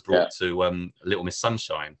 I was brought to Little Miss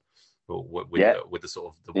Sunshine with the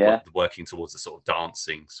sort of the working towards the sort of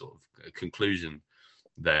dancing sort of conclusion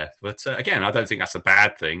there. But again, I don't think that's a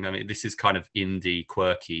bad thing. I mean, this is kind of indie,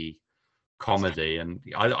 quirky comedy, and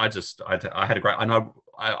I had a great.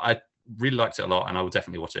 I really liked it a lot, and I will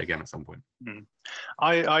definitely watch it again at some point.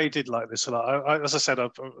 I did like this a lot. As I said,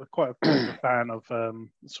 I'm quite a fan of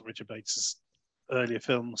Richard Bates's earlier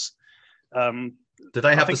films. Do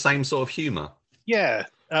they have the same sort of humour? Yeah,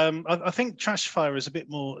 I think Trashfire is a bit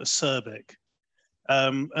more acerbic,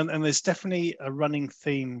 and there's definitely a running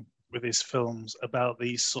theme with his films about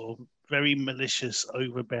these sort of very malicious,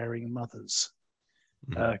 overbearing mothers.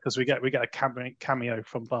 Because we get a cameo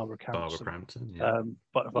from Barbara Crampton,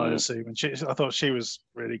 but I assume, and I thought she was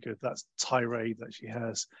really good. That's tirade that she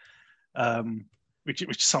has,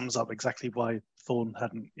 which sums up exactly why Thorne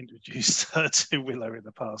hadn't introduced her to Willow in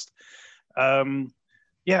the past. I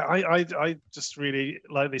just really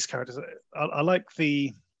like these characters. I like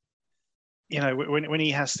the. When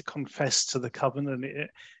he has to confess to the coven, and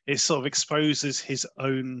it sort of exposes his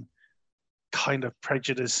own kind of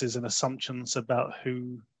prejudices and assumptions about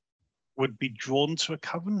who would be drawn to a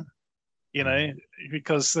coven,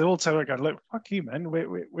 because they all tell her, "Look, fuck you, man.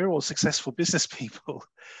 We're all successful business people.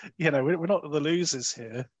 We're not the losers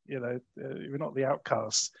here. We're not the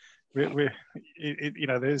outcasts.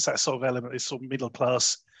 There's that sort of element, this sort of middle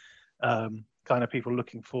class kind of people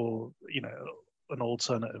looking for an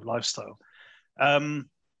alternative lifestyle."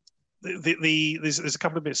 There's a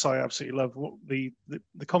couple of bits I absolutely love. The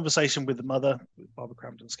conversation with the mother, with Barbara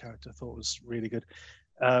Crampton's character, I thought was really good.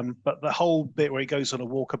 But the whole bit where he goes on a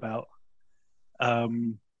walkabout,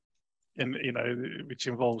 which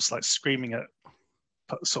involves like screaming at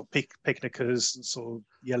sort of picnickers and sort of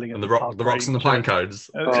yelling at the rocks and the pine cones,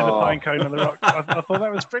 and the pine cone and the rock. I thought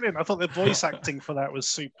that was brilliant. I thought the voice acting for that was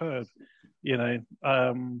superb. I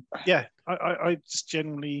just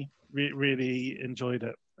generally really enjoyed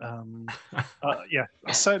it.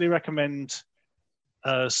 I certainly recommend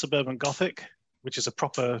Suburban Gothic, which is a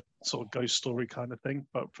proper sort of ghost story kind of thing,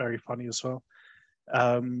 but very funny as well.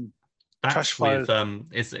 That's with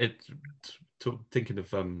thinking of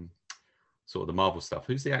sort of the Marvel stuff.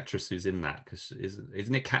 Who's the actress who's in that? Because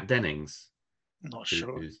isn't it Kat Dennings? Not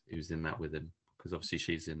sure who's in that with him, because obviously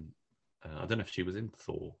she's in. I don't know if she was in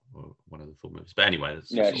Thor or one of the Thor movies, but anyway,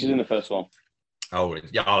 she's in the first one. Oh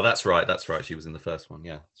yeah, that's right. She was in the first one.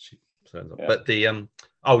 Yeah, she turns up. Yeah. But the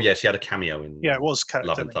she had a cameo in. Yeah, it was Kat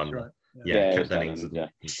Love Dennings, and Thunder. Right. Yeah, Kat Dennings and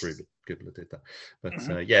Groovy. Ghibli did that. But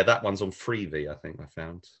Mhm. yeah, that one's on Freevee, I think I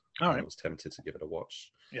found. All And right. I was tempted to give it a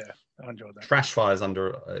watch. Yeah, I enjoyed that. Trash Fire's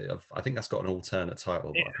under, I think that's got an alternate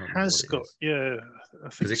title, but It I can't remember has what it got, is. yeah, I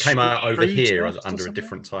think Because it came out over Shrew's here Nest or under a something?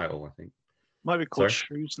 different title, I think. Might be called Sorry?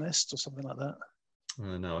 Shrew's Nest or something like that.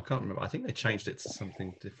 No, I can't remember. I think they changed it to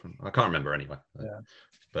something different. I can't remember anyway. Yeah.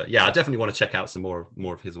 But yeah, I definitely want to check out some more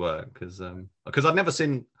of his work because I've never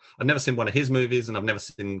seen one of his movies, and I've never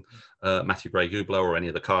seen Matthew Gray Gubler or any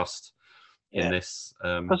of the cast in this.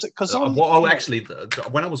 Because actually,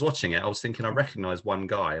 when I was watching it, I was thinking I recognised one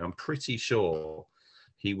guy, and I'm pretty sure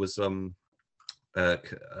he was one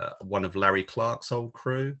of Larry Clark's old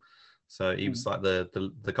crew. So he was like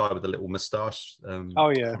the guy with the little moustache.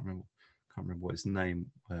 Oh yeah. Can't remember what his name.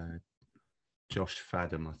 Josh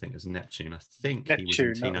Fadden, I think, is Neptune. I think Neptune, he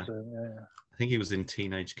was in that was it, I think he was in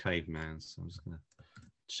Teenage Caveman. So I'm just gonna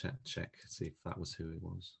check see if that was who it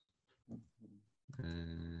was.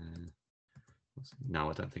 No,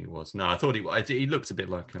 I don't think it was. No, I thought he looked a bit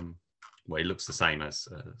like well, he looks the same as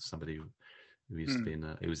somebody who used to be in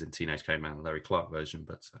who was in Teenage Caveman, the Larry Clark version,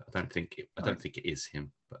 but I don't think it is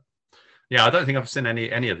him. But yeah, I don't think I've seen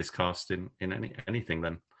any of this cast in anything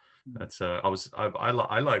then. But I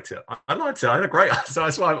liked it. I liked it. I had a great. So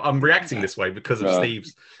that's why I'm reacting this way because of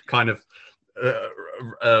Steve's kind of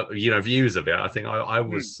views of it. I think I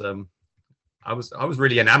was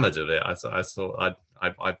really enamored of it. I thought I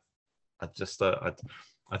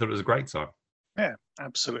thought it was a great time. Yeah,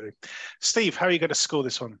 absolutely. Steve, how are you going to score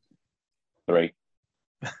this one? 3.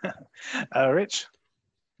 Rich?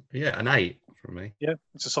 Yeah, an 8 from me. Yeah,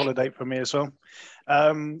 it's a solid 8 for me as well.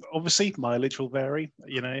 Obviously, mileage will vary.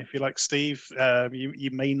 If you like Steve,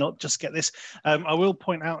 you may not just get this. I will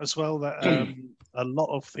point out as well that a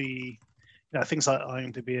lot of the things like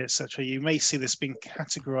IMDb, etc., you may see this being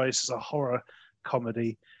categorized as a horror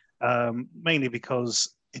comedy, mainly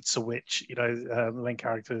because it's a witch. The main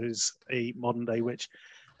character is a modern day witch,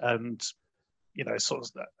 and sort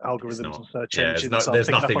of algorithms and search engines. There's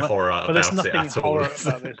nothing horror about it at all.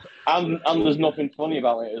 About this. And there's nothing funny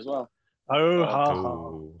about it as well.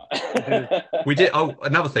 We did. Oh,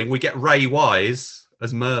 another thing, we get Ray Wise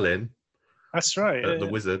as Merlin. That's right. The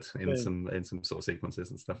wizard in some sort of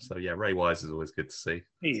sequences and stuff. So yeah, Ray Wise is always good to see.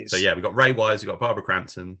 He is. So yeah, we've got Ray Wise, we've got Barbara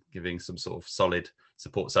Crampton giving some sort of solid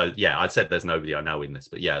support. So yeah, I'd said there's nobody I know in this,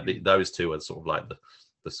 but yeah, those two are sort of like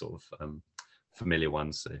the sort of familiar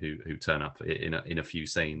ones who turn up in a few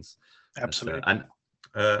scenes. Absolutely.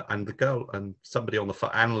 And the girl and somebody on the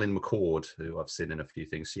Annalyn McCord, who I've seen in a few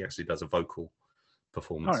things, she actually does a vocal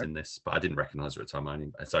performance in this, but I didn't recognise her at the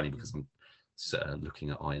time. It's only because I'm looking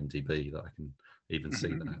at IMDb that I can even see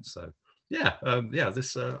that. So yeah,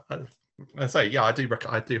 this I say I do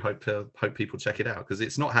hope people check it out because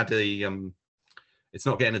it's not had it's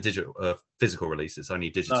not getting a digital physical release. It's only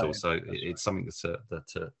digital, so it's something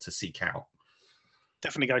to seek out.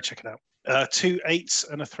 Definitely go check it out. 2 8s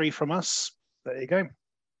and a 3 from us. There you go.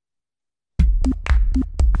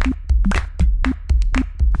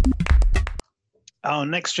 Our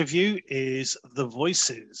next review is The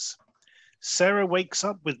Voices. Sarah wakes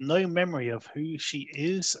up with no memory of who she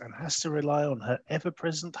is and has to rely on her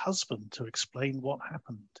ever-present husband to explain what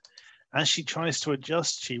happened. As she tries to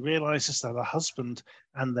adjust, she realizes that her husband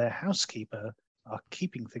and their housekeeper are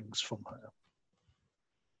keeping things from her.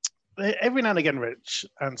 Every now and again, Rich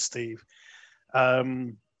and Steve,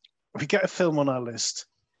 we get a film on our list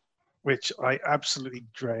which I absolutely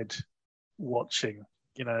dread watching.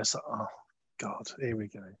 It's like, oh God, here we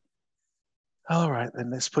go. All right, then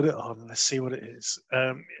let's put it on. Let's see what it is.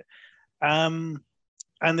 And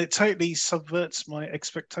it totally subverts my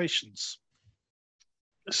expectations.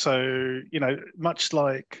 So, much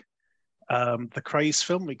like the Craze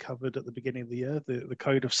film we covered at the beginning of the year, the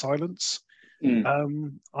Code of Silence,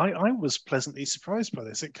 I was pleasantly surprised by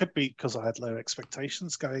this. It could be because I had low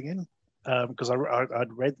expectations going in, because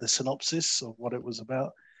I'd read the synopsis of what it was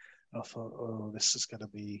about. I thought, oh, this is going to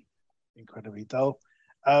be incredibly dull.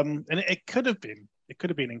 And it could have been. It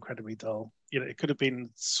could have been incredibly dull. It could have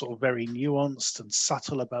been sort of very nuanced and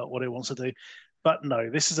subtle about what it wants to do. But no,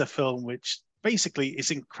 this is a film which basically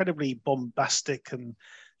is incredibly bombastic and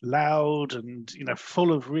loud and,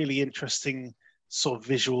 full of really interesting sort of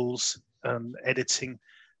visuals and editing.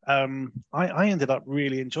 I ended up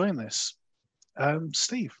really enjoying this.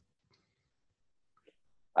 Steve?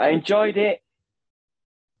 I enjoyed it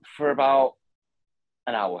for about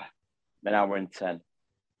an hour and 10.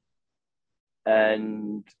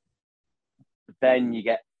 And then you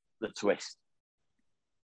get the twist.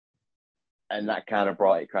 And that kind of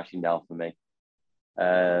brought it crashing down for me.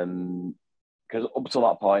 Because up to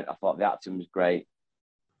that point, I thought the acting was great.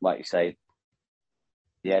 Like you say,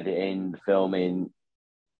 the editing, the filming,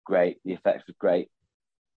 great. The effects were great.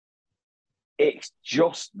 It's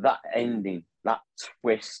just that ending, that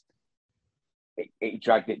twist. It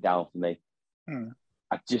dragged it down for me.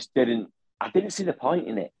 I didn't see the point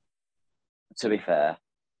in it, to be fair.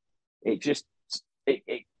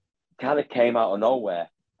 It kind of came out of nowhere,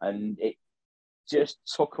 and it just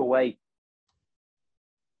took away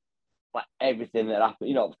like everything that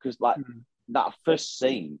happened, because like that first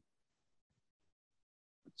scene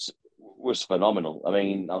was phenomenal. I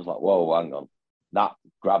mean, I was like, whoa, hang on. That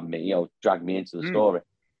grabbed me, dragged me into the story.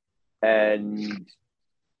 And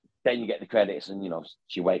then you get the credits, and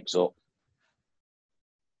she wakes up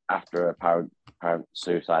after apparent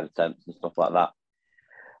suicide attempts and stuff like that.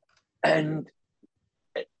 And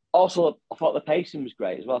also, I thought the pacing was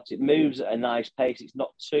great as well. It moves at a nice pace. It's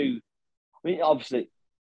not too. I mean, obviously,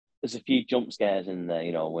 there's a few jump scares in there.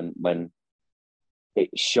 When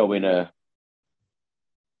it's showing her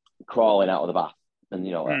crawling out of the bath, and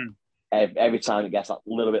every time it gets a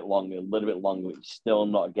little bit longer, it's still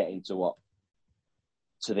not getting to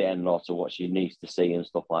the end or to what she needs to see and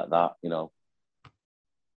stuff like that,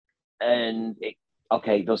 And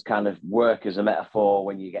it does kind of work as a metaphor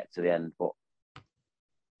when you get to the end, but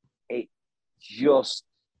it just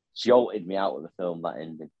jolted me out of the film, that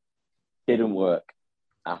ending. Didn't work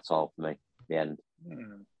at all for me, the end.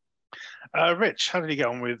 Rich, how did you get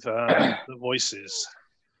on with the voices?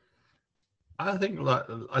 I think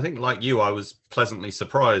like you, I was pleasantly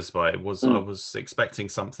surprised by it. I was expecting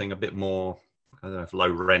something a bit more. I don't know if low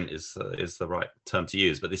rent is the right term to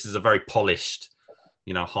use, but this is a very polished,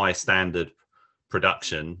 high standard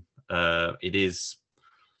production. It is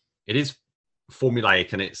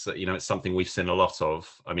formulaic, and it's it's something we've seen a lot of.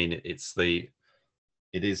 I mean, it is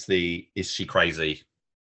the is she crazy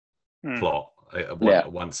plot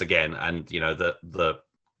once again, and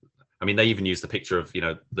I mean, they even use the picture of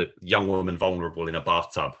the young woman vulnerable in a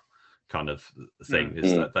bathtub kind of thing.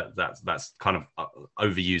 That's kind of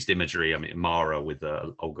overused imagery. I mean, Mara with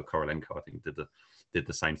Olga Korolenko, I think, did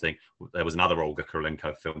the same thing. There was another Olga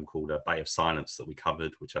Korolenko film called Bay of Silence that we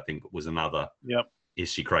covered, which I think was another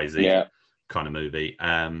is she crazy kind of movie,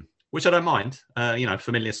 which I don't mind.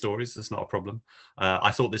 Familiar stories, that's not a problem. I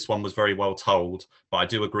thought this one was very well told, but I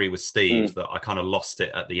do agree with Steve that I kind of lost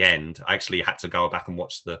it at the end. I actually had to go back and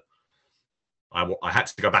watch I had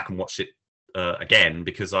to go back and watch it again,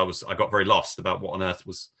 because I got very lost about what on earth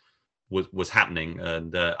was happening,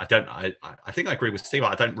 and I think I agree with Steve.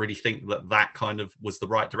 I don't really think that kind of was the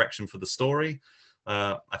right direction for the story.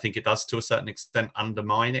 I think it does to a certain extent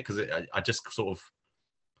undermine it, because I just sort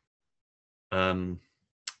of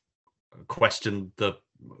questioned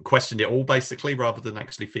it all, basically, rather than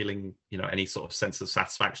actually feeling any sort of sense of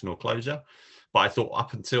satisfaction or closure. But I thought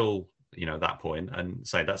up until that point, and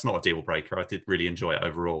say that's not a deal breaker, I did really enjoy it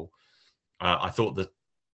overall. I thought that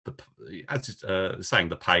saying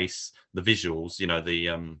the pace, the visuals, the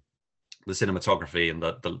cinematography, and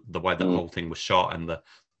the way the whole thing was shot, and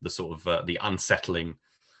the sort of the unsettling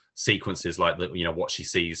sequences, like what she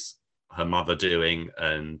sees her mother doing,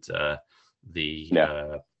 and some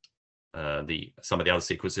of the other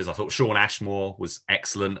sequences. I thought Sean Ashmore was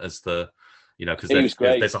excellent as the because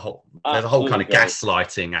there's a whole kind of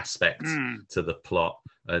gaslighting aspect to the plot,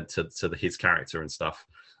 to his character and stuff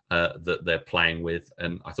that they're playing with,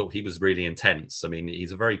 and I thought he was really intense. I mean,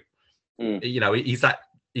 he's a very he's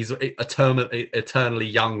eternally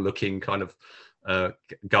young looking kind of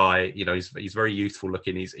guy. He's very youthful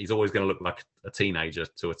looking. He's always going to look like a teenager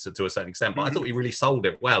to a certain extent, but I thought he really sold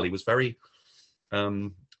it well. He was very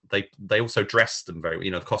they also dressed them very,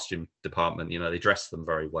 the costume department, they dressed them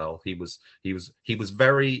very well. He was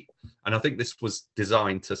very, and I think this was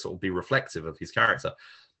designed to sort of be reflective of his character.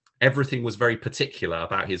 Everything was very particular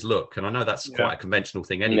about his look, and I know that's quite a conventional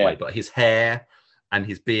thing anyway, but his hair and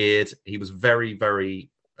his beard, he was very, very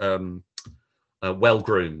well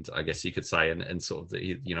groomed, I guess you could say, and sort of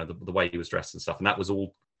the way he was dressed and stuff, and that was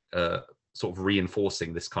all sort of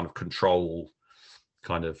reinforcing this kind of control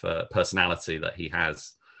kind of personality that he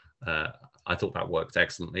has. I thought that worked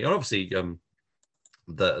excellently, and obviously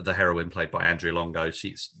the heroine played by Andrea Longo,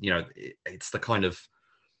 she's it's the kind of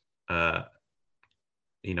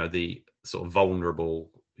the sort of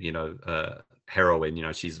vulnerable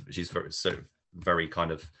heroine. She's very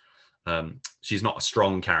kind of she's not a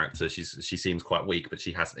strong character. She seems quite weak, but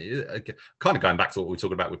she has kind of going back to what we were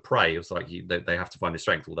talking about with Prey. It was like they have to find the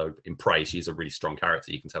strength. Although in Prey she's a really strong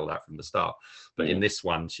character, you can tell that from the start. But in this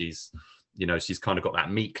one, she's kind of got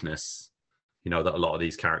that meekness, that a lot of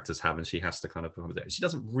these characters have, and she has to kind of. She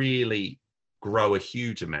doesn't really grow a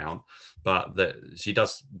huge amount, but that she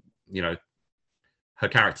does. Her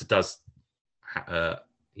character does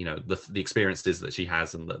the experiences that she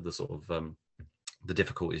has, and the sort of the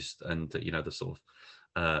difficulties, and the sort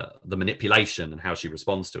of the manipulation and how she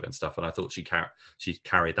responds to it and stuff. And I thought she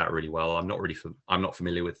carried that really well. I'm not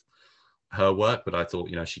familiar with her work, but I thought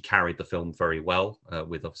she carried the film very well,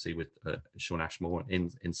 with Shawn Ashmore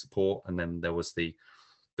in support. And then there was the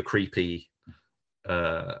creepy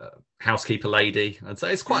housekeeper lady, and so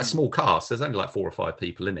it's quite a small cast. There's only like 4 or 5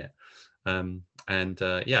 people in it,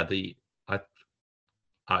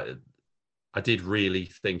 I did really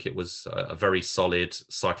think it was a very solid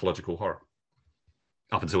psychological horror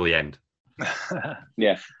up until the end.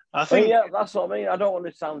 Yeah, I think that's what I mean. I don't want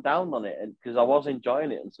to sound down on it, because I was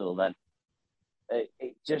enjoying it until then.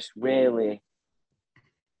 It just really,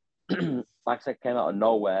 like I said, came out of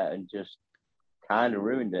nowhere and just kind of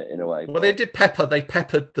ruined it in a way. Well, they peppered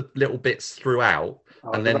the little bits throughout,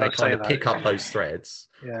 and then they kind of pick up those threads.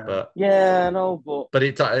 Yeah. But yeah, no, but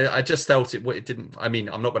I just felt it didn't. I mean,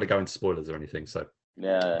 I'm not going to go into spoilers or anything, so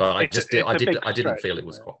yeah. But I didn't feel it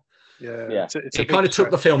was quite. Yeah. It kind of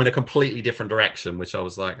took the film in a completely different direction, which I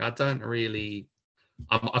was like, I don't really.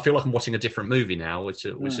 I feel like I'm watching a different movie now, which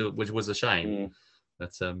was a shame.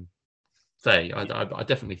 But I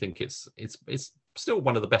definitely think it's still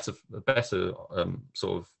one of the better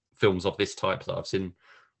sort of films of this type that I've seen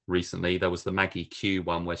recently. There was the Maggie Q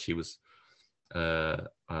one where she was I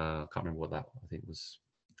can't remember what that I think was.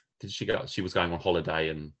 She was going on holiday,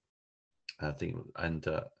 and I think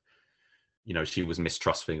she was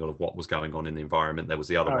mistrusting of what was going on in the environment. There was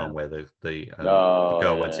the other one where the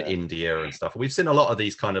girl went to India and stuff. We've seen a lot of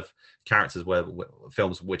these kind of characters where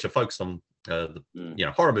films which are focused on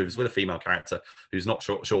horror movies with a female character who's not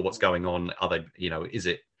sure what's going on. Are they, is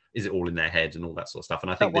it all in their head and all that sort of stuff?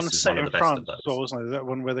 And I think this is one of the best of those. Wasn't it? That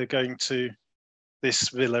one where they're going to this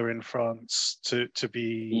villa in France to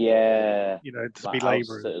be to be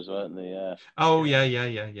labourers, weren't they? Yeah. Oh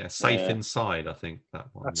yeah. Safe Inside, I think that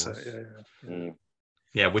one. That's was. it. Yeah.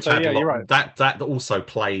 Yeah, which had a lot. Right. That also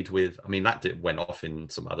played with. I mean, went off in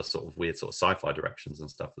some other sort of weird sort of sci-fi directions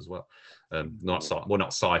and stuff as well. Not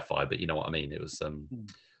sci-fi, but you know what I mean. It was.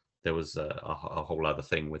 There was a whole other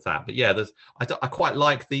thing with that. But yeah, I quite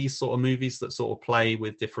like these sort of movies that sort of play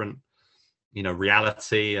with different,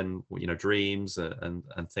 reality and dreams and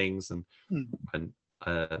things and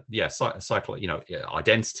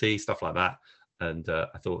identity, stuff like that. And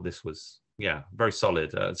I thought this was. Yeah, very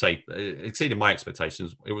solid. Say exceeded my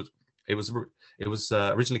expectations. It was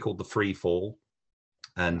originally called The Free Fall,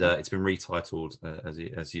 and it's been retitled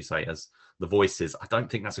as you say as The Voices. I don't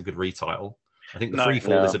think that's a good retitle. I think The Free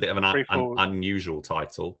Fall is a bit of an unusual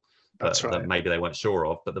title that maybe they weren't sure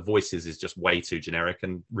of. But The Voices is just way too generic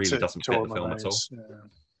and really doesn't fit the film at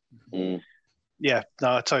all. Yeah,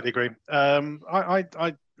 no, I totally agree.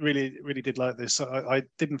 I really did like this. I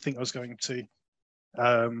didn't think I was going to.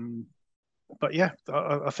 But yeah,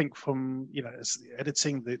 I think from it's the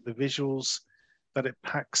editing, the visuals that it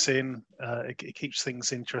packs in, it keeps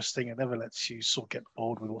things interesting. It never lets you sort of get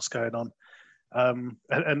bored with what's going on.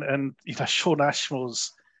 And Shawn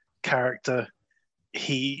Ashmore's character,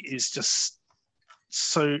 he is just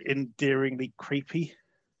so endearingly creepy,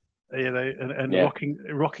 and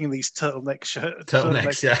rocking these turtleneck shirts,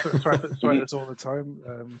 sweaters all the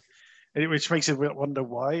time, which makes you wonder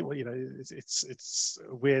why. Well, it's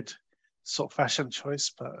a weird sort of fashion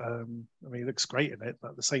choice, but I mean, it looks great in it.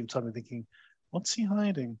 But at the same time, I'm thinking, what's he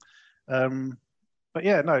hiding? But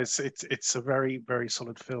yeah, no, it's a very, very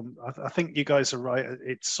solid film. I think you guys are right.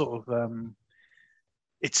 It's sort of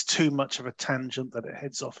it's too much of a tangent that it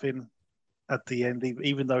heads off in at the end,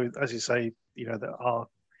 even though, as you say, there are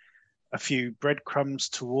a few breadcrumbs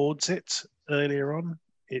towards it earlier on.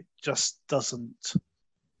 It just doesn't.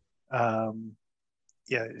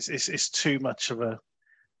 It's too much of a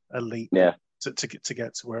leap to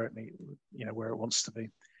get to where it where it wants to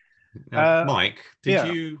be. Mike,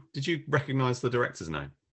 did you recognize the director's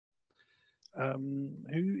name?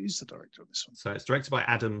 Who is the director of this one? So it's directed by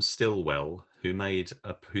Adam Stillwell,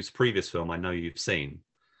 whose previous film I know you've seen.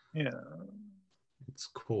 Yeah, it's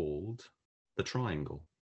called The Triangle.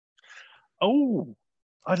 Oh,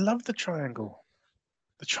 I love The Triangle.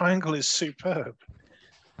 The Triangle is superb.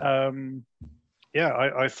 I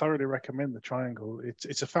thoroughly recommend The Triangle.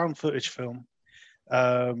 It's a found footage film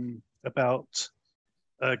about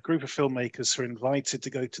a group of filmmakers who are invited to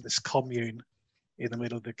go to this commune in the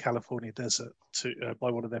middle of the California desert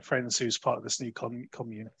by one of their friends who's part of this new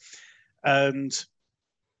commune. And,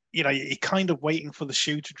 you're kind of waiting for the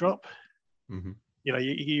shoe to drop. Mm-hmm.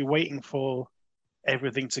 You're waiting for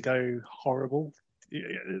everything to go horrible.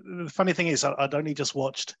 The funny thing is, I'd only just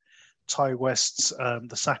watched Ty West's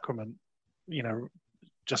The Sacrament,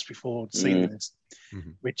 just before seeing this,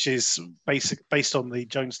 Mm-hmm. which is based on the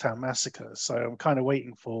Jonestown massacre. So I'm kind of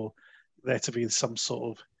waiting for there to be some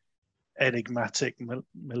sort of enigmatic,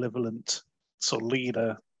 malevolent sort of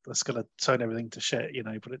leader that's going to turn everything to shit,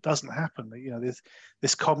 but it doesn't happen.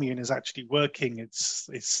 This commune is actually working.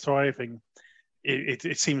 It's thriving.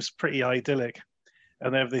 It seems pretty idyllic,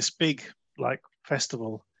 and they have this big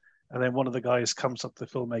festival, and then one of the guys comes up to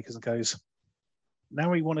the filmmakers and goes, "Now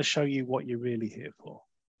we want to show you what you're really here for,"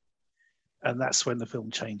 and that's when the film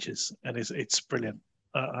changes, and it's brilliant.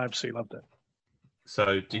 I absolutely loved it.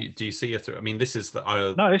 So do you see it? I mean, this is the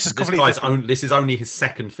no. This is this guy's own. This is only his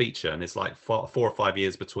second feature, and it's like 4 or 5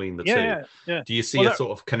 years between the two. Yeah. Do you see a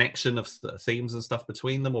sort of connection of themes and stuff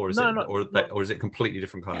between them, or is or is it completely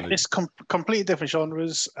different kind of? It's completely different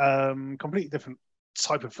genres, completely different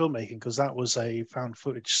type of filmmaking, because that was a found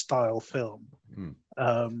footage style film.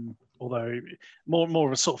 Although more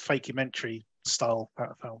of a sort of fakementary style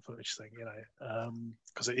found footage thing,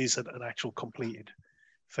 because it is an actual completed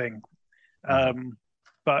thing.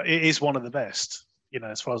 But it is one of the best,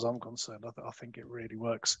 as far as I'm concerned. I think it really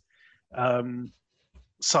works.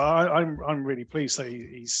 So I'm really pleased that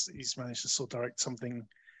he's managed to sort of direct something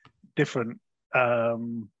different,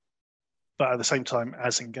 but at the same time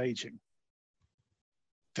as engaging,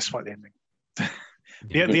 despite the ending.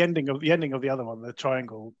 the ending of the other one, the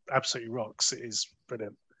triangle, absolutely rocks. It is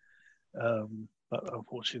brilliant. But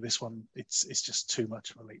unfortunately, this one, it's just too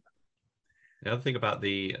much of a leap. The other thing about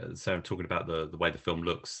so I'm talking about the way the film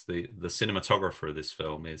looks. The cinematographer of this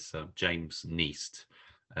film is James Neist,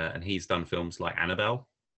 and he's done films like Annabelle.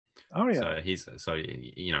 Oh yeah. So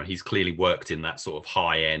he's clearly worked in that sort of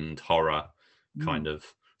high end horror kind of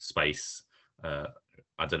space. I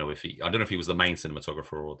don't know if he was the main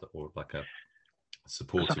cinematographer or like a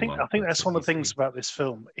supporting one. I think that's one of the things about this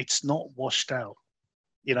film. It's not washed out.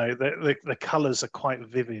 The colors are quite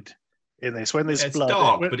vivid in this. When there's blood, it's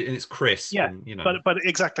dark, but it's crisp. Yeah, and, but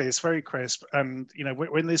exactly, it's very crisp. And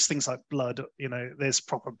when there's things like blood, there's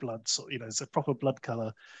proper blood. So it's a proper blood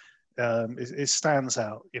color. It stands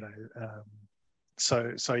out.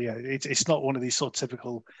 So yeah, it's not one of these sort of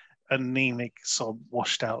typical anemic, sort of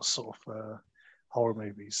washed out sort of horror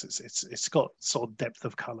movies. It's got sort of depth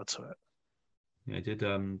of color to it. Yeah, I did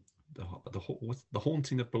the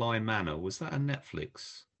Haunting of Bly Manor. Was that a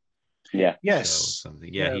Netflix? Yeah. Yes. Show or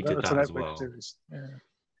something? Yeah, he did that as well. Series. Yeah.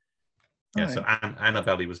 Yeah. So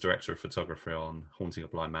Annabelle was director of photography on Haunting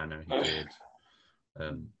of Bly Manor. He did.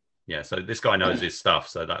 Yeah. So this guy knows his stuff.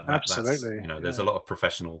 So absolutely. That's, there's a lot of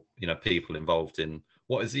professional people involved in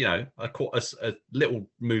what is a little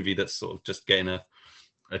movie that's sort of just getting a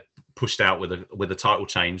pushed out with a title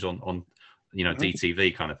change on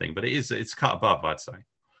DTV kind of thing. But it's cut above, I'd say.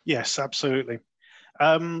 Yes, absolutely.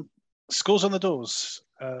 Scores on the doors,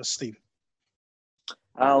 Steve.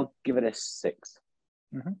 I'll give it a 6.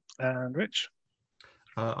 And Rich?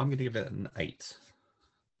 I'm going to give it an 8.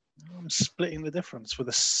 I'm splitting the difference with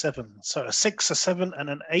a 7. So a 6, a 7, and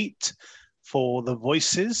an 8 for The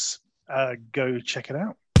Voices. Go check it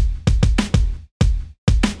out.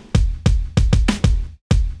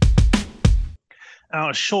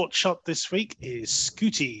 Our short shot this week is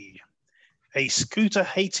Scooty. A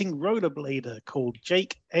scooter-hating rollerblader called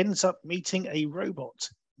Jake ends up meeting a robot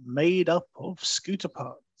made up of scooter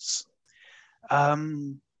parts.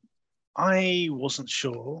 I wasn't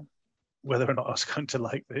sure whether or not I was going to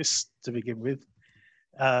like this to begin with.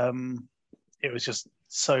 It was just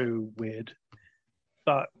so weird.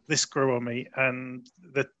 But this grew on me, and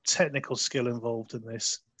the technical skill involved in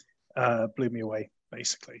this blew me away,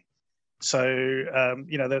 basically. So,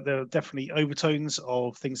 there are definitely overtones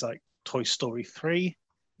of things like Toy Story 3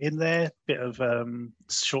 in there, bit of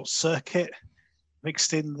Short Circuit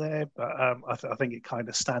mixed in there, but I think it kind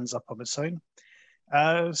of stands up on its own.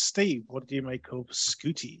 Steve, what do you make of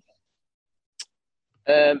Scooty?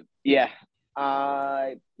 Probably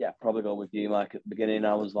go with you, Mike. At the beginning,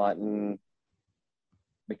 I was like,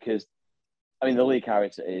 because the lead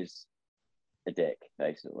character is a dick,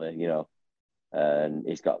 basically, and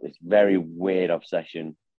he's got this very weird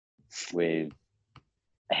obsession with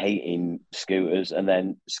hating scooters, and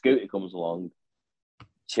then Scooty comes along,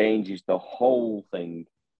 changes the whole thing,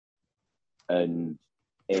 and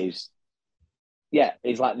he's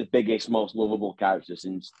like the biggest, most lovable character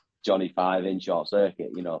since Johnny Five in Short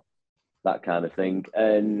Circuit, that kind of thing.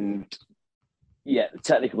 And yeah,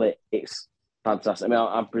 technically it's fantastic.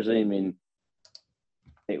 I'm presuming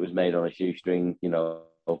it was made on a shoestring,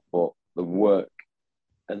 but the work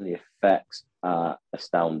and the effects are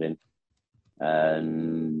astounding.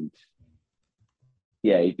 And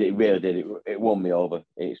yeah, it really did. It won me over.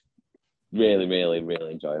 It's really, really,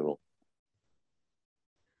 really enjoyable.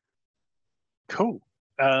 Cool.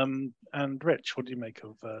 And Rich, what do you make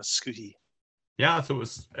of Scooty? Yeah,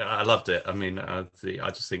 I loved it. I mean, I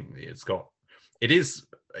just think it is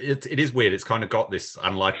weird. It's kind of got this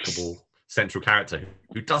unlikable central character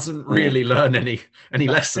who doesn't really learn any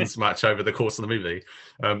lessons much over the course of the movie.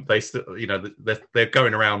 They still, they're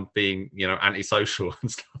going around being, antisocial and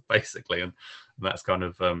stuff basically, and that's kind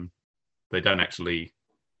of they don't actually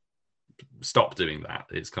stop doing that.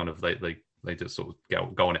 It's kind of they just sort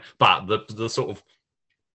of go on it. But the sort of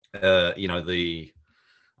I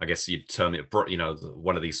guess you'd term it,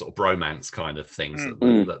 one of these sort of bromance kind of things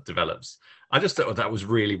that develops. I just thought that was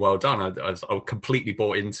really well done. I was completely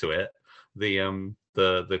bought into it.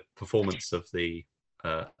 The performance of the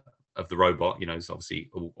robot, is obviously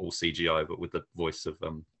all CGI, but with the voice of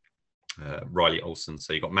Riley Olsen.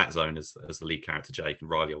 So you got Matt Zone as the lead character, Jake, and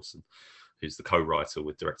Riley Olsen, who's the co-writer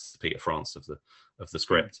with director Peter France of the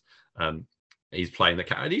script. He's playing the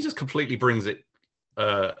character, and he just completely brings it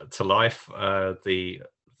to life. He's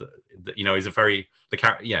a very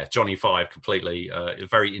Johnny Five, completely a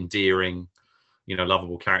very endearing,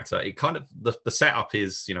 lovable character. It kind of the setup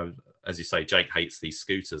is, as you say, Jake hates these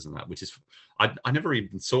scooters and that, which is I never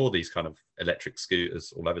even saw these kind of electric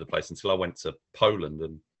scooters all over the place until I went to Poland,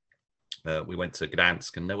 and we went to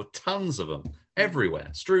Gdansk, and there were tons of them everywhere,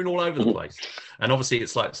 strewn all over the place. And obviously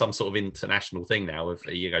it's like some sort of international thing now. If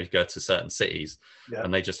you go to certain cities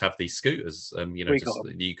and they just have these scooters,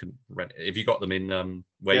 you can rent. If you got them in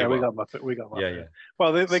where you we got one.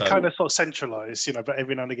 Well, they kind of sort of centralized, but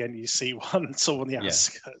every now and again you see one sort of on the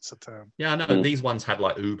outskirts of town. Yeah, I know. These ones had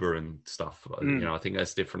like Uber and stuff. I think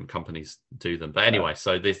there's different companies do them. But anyway,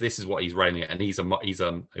 so this is what he's railing at, and he's a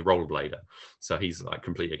rollerblader, so he's like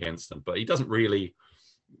completely against them. But he doesn't really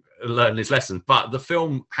learn his lesson. But the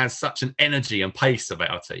film has such an energy and pace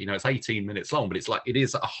about it. It's 18 minutes long, but it's like it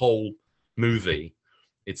is a whole movie.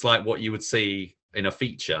 It's like what you would see in a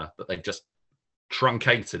feature, but they've just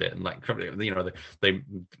truncated it, and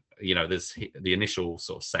there's the initial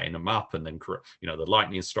sort of setting them up, and then the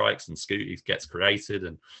lightning strikes and Scooty gets created,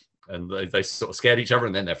 and they sort of scared each other,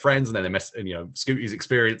 and then they're friends, and then Scooty's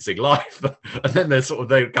experiencing life, and then they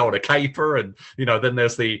go on a caper, and then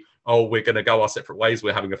there's we're going to go our separate ways,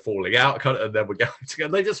 we're having a falling out, and then we're going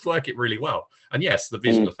together. They just work it really well. And yes, the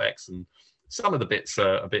visual effects and some of the bits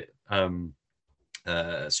are a bit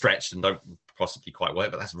stretched and don't possibly quite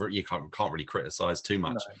work, but you can't really criticize too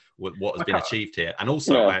much with what has been achieved here. And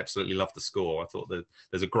also I absolutely love the score. I thought that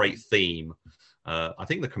there's a great theme. I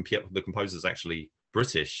think the composer's actually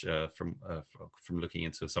British, from looking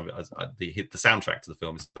into some of it. The soundtrack to the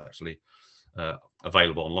film is actually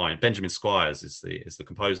available online. Benjamin Squires is the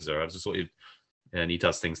composer. I just thought and he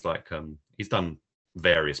does things like he's done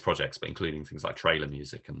various projects, but including things like trailer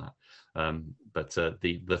music and that. But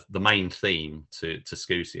the main theme to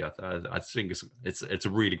Scooty, I think it's a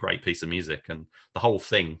really great piece of music, and the whole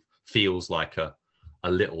thing feels like a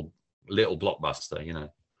little blockbuster,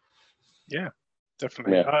 Yeah,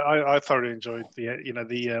 definitely. Yeah. I thoroughly enjoyed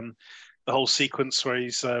the whole sequence where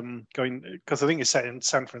he's going, because I think it's set in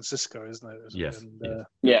San Francisco, isn't it? Yes. And,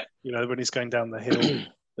 when he's going down the hill,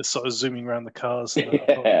 it's sort of zooming around the cars. And I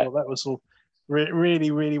thought, that was all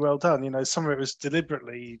really, really well done. Some of it was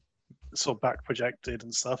deliberately sort of back projected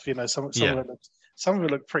and stuff. Some of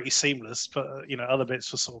it looked pretty seamless, but other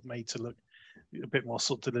bits were sort of made to look a bit more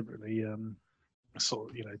sort of deliberately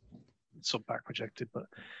sort of back projected. But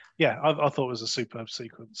yeah, I thought it was a superb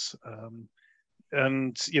sequence.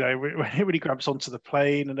 And when he grabs onto the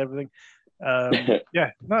plane and everything,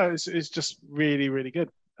 it's just really, really good.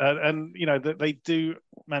 And that they do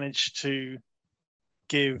manage to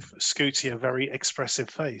give Scooty a very expressive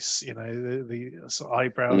face. The sort of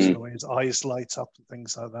eyebrows and the way his eyes light up and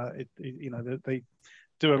things like that. They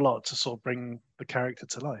do a lot to sort of bring the character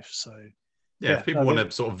to life. So if people want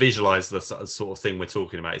to sort of visualize the sort of thing we're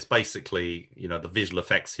talking about, it's basically the visual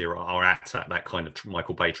effects here are at that kind of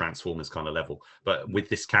Michael Bay Transformers kind of level. But with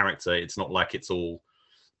this character, it's not like it's all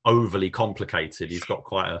overly complicated. He's got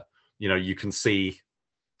quite a you can see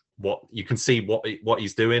what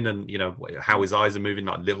he's doing, and how his eyes are moving,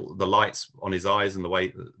 like the lights on his eyes, and the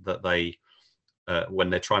way that they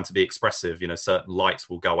when they're trying to be expressive, certain lights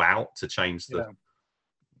will go out to change the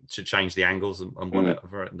angles and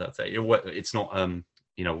whatever. And that's it. It's not all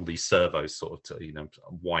these servos sort of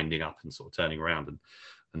winding up and sort of turning around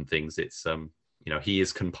and things. It's he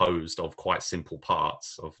is composed of quite simple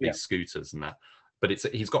parts of these scooters and that, but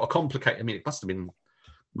he's got a complicated. I mean, it must have been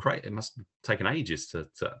great. It must have taken ages to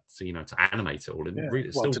animate it all, and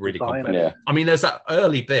it's Well, still to really design complex. it. Yeah. I mean, there's that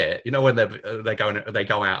early bit, when they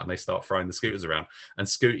go out and they start throwing the scooters around, and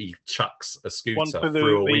Scooty chucks a scooter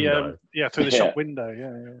through a window. Through the shop window.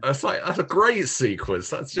 Yeah. It's like, that's a great sequence.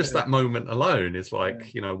 That's just that moment alone is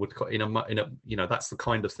like, would in a that's the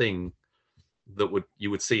kind of thing that you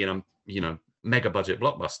would see in a mega budget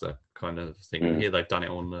blockbuster kind of thing. And here they've done it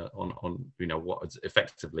on what is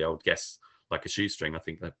effectively, I would guess, like a shoestring. I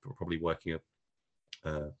think they're probably working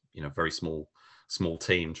a very small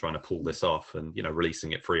team trying to pull this off, and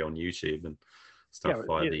releasing it free on YouTube and stuff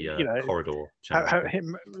via the corridor channel.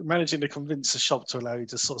 Him managing to convince the shop to allow you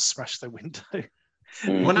to sort of smash their window.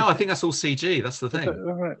 Well, no, I think that's all CG. That's the thing.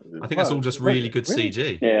 I think that's all just really good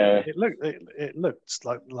CG. Yeah, it looked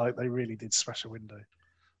like they really did smash a window.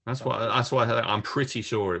 That's why I'm pretty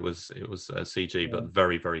sure it was CG, but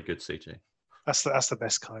very, very good CG. That's the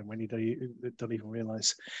best kind, when you don't even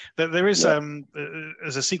realize that there is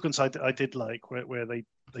there's a sequence I did like where they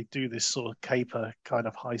do this sort of caper kind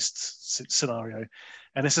of heist scenario,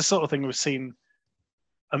 and it's the sort of thing we've seen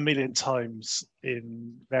a million times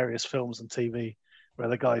in various films and TV, where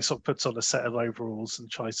the guy sort of puts on a set of overalls and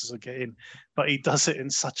tries to sort of get in, but he does it in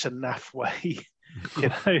such a naff way.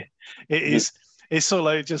 It's sort of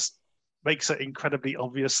like, it just makes it incredibly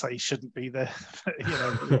obvious that he shouldn't be there.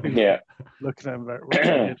 Looking at him very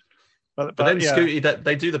weird. But then Scooty, that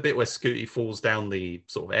they do the bit where Scooty falls down the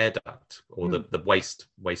sort of air duct, or the waste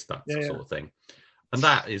duct sort of thing, and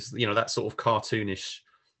that is that sort of cartoonish,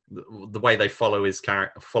 the way they follow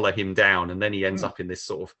him down, and then he ends up in this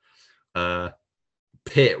sort of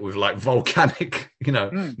pit with like volcanic,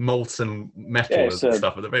 molten metal and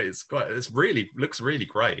stuff at the bit. Looks really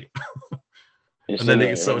great. And then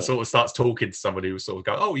he sort of starts talking to somebody who sort of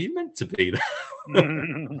go, "Oh, you meant to be there."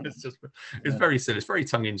 It's very silly. It's very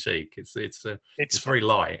tongue in cheek. It's very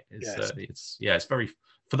light. It's very,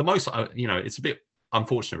 for the most, it's a bit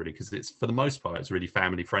unfortunate really, because it's, for the most part, it's really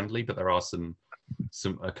family friendly, but there are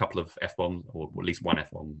a couple of F-bombs, or at least one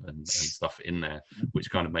F-bomb and stuff in there, which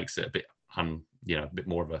kind of makes it a bit a bit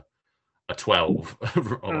more of a 12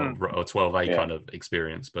 or 12A kind of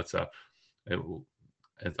experience, but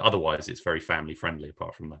otherwise it's very family friendly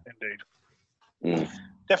apart from that. Indeed.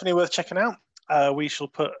 Definitely worth checking out. We shall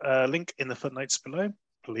put a link in the footnotes below.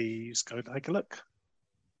 Please go take a look.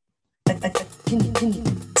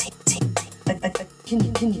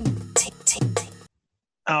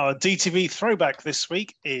 Our DTV throwback this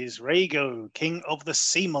week is Reigo, King of the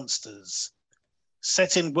Sea Monsters.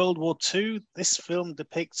 Set in World War II, this film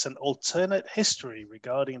depicts an alternate history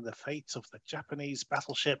regarding the fate of the Japanese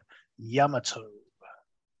battleship Yamato.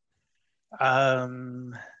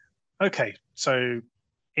 Okay, so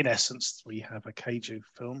in essence, we have a kaiju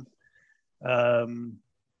film.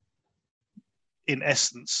 In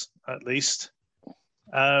essence, at least.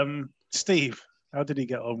 Steve, how did he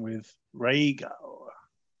get on with Reigo?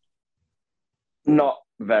 Not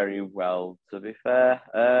very well, to be fair.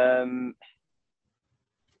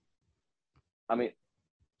 I mean,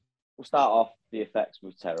 we'll start off, the effects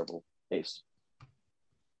were terrible.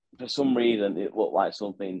 For some reason, it looked like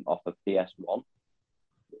something off of PS1.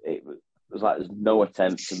 It was like there's no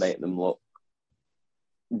attempt to make them look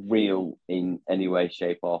real in any way,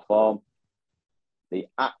 shape, or form. The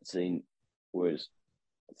acting was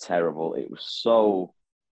terrible. It was so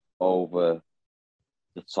over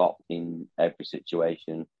the top in every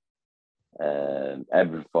situation.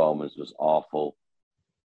 Every performance was awful.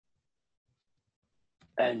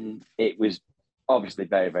 And it was obviously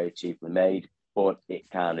very, very cheaply made, but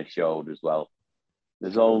it kind of showed as well.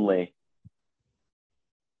 There's only,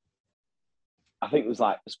 I think it was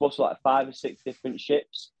supposed to be 5 or 6 different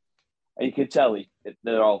ships. And you can tell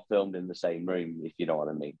they're all filmed in the same room, if you know what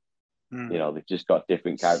I mean. They've just got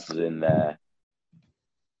different characters in there.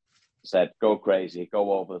 Said, go crazy,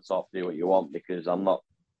 go over the top, do what you want, because we're not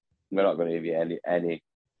going to give you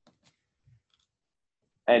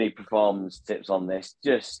any performance tips on this.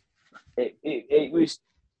 Just it was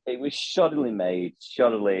shoddily made,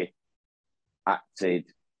 shoddily acted,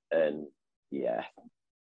 and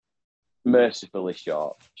mercifully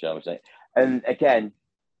short, shall we say. And again,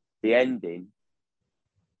 the ending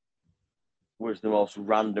was the most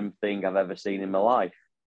random thing I've ever seen in my life,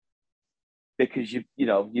 because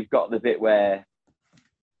you've got the bit where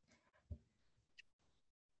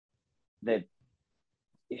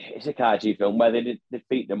it's a kaiju film where they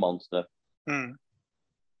defeat the monster. And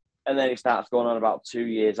then it starts going on about 2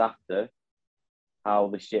 years after how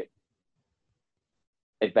the ship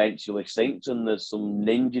eventually sinks, and there's some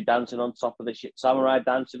ninja dancing on top of the ship, samurai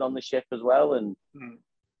dancing on the ship as well. And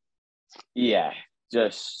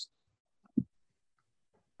just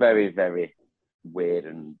very, very weird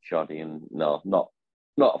and shoddy, and no,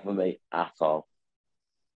 not for me at all.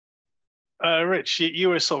 Rich, you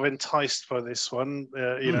were sort of enticed by this one.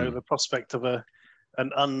 You know, the prospect of an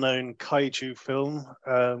unknown kaiju film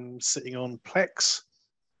sitting on Plex.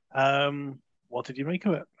 What did you make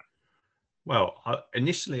of it? Well,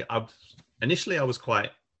 initially I was quite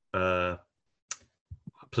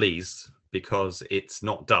pleased because it's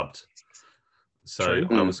not dubbed. So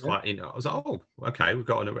I was quite, I was like, oh, okay, we've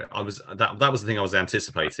got that was the thing I was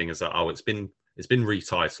anticipating, is that it's been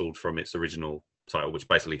retitled from its original title, which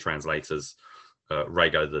basically translates as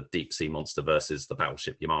Reigo, the deep sea monster versus the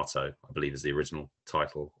battleship Yamato, I believe is the original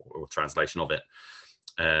title or translation of it.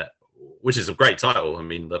 Which is a great title. I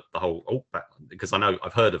mean, the whole because I know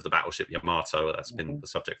I've heard of the battleship Yamato. That's been the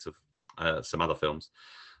subject of some other films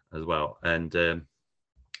as well, and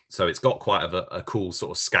so it's got quite a cool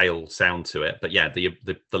sort of scale sound to it. But yeah,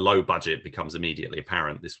 the low budget becomes immediately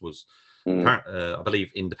apparent. This was, I believe,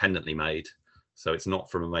 independently made, so it's not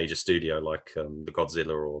from a major studio like the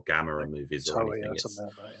Godzilla or Gamera movies or anything.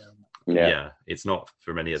 It's not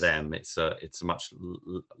from any of them. It's a much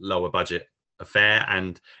lower budget affair,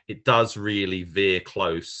 and it does really veer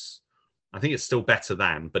close. I think it's still better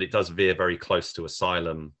than, but it does veer very close to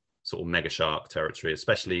Asylum sort of mega shark territory,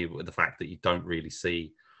 especially with the fact that you don't really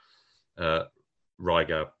see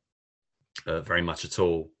Reigo very much at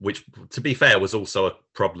all, which, to be fair, was also a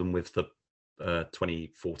problem with the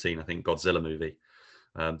 2014, I think, Godzilla movie.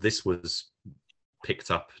 This was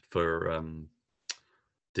picked up for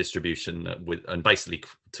distribution and basically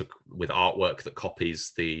took with artwork that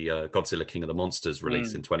copies the Godzilla King of the Monsters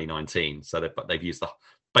release in 2019. So they've used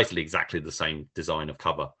basically exactly the same design of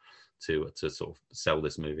cover to sort of sell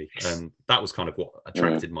this movie, and that was kind of what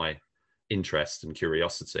attracted my interest and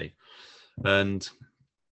curiosity. And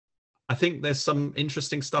I think there's some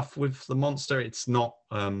interesting stuff with the monster. It's not,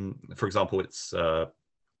 for example, it's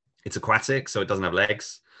aquatic, so it doesn't have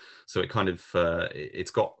legs. So it kind of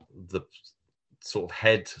it's got the sort of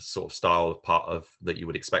head sort of style part of that you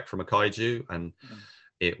would expect from a kaiju, and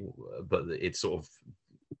but it sort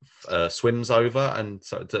of swims over, and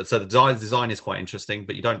so the design is quite interesting,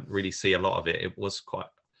 but you don't really see a lot of it. It was quite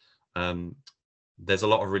there's a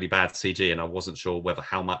lot of really bad CG, and I wasn't sure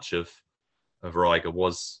how much of Reigo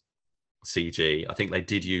was CG. I think they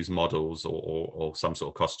did use models or some sort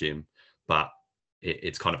of costume, but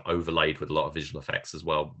it's kind of overlaid with a lot of visual effects as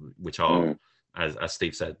well, which are, as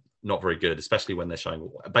Steve said, not very good, especially when they're showing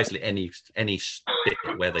basically any bit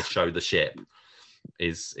where they show the ship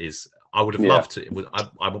is I would have loved to.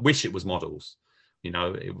 I wish it was models. You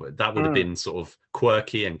know, that would have been sort of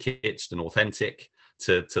quirky and kitsched and authentic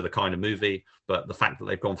to the kind of movie. But the fact that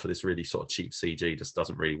they've gone for this really sort of cheap CG just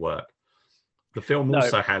doesn't really work. The film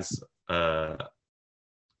also has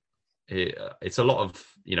it's a lot of,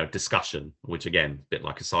 you know, discussion, which again, a bit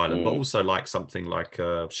like Asylum, but also like something like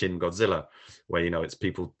Shin Godzilla, where, you know, it's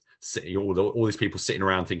people all these people sitting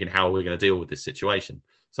around thinking, how are we going to deal with this situation?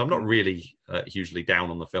 So I'm not really hugely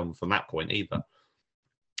down on the film from that point either.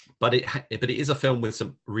 But it is a film with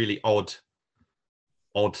some really odd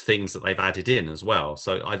things that they've added in as well.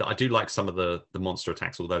 So I do like some of the monster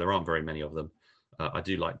attacks, although there aren't very many of them. I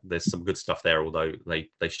do like, there's some good stuff there, although they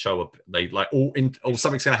show up, they like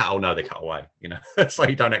something's gonna happen. Oh no, they cut away, you know. So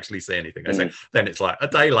you don't actually see anything. Then it's like a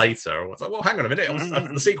day later, or it's like, well, hang on a minute,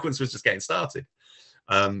 the sequence was just getting started.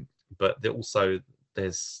 But also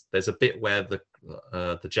there's a bit where the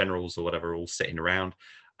generals or whatever are all sitting around,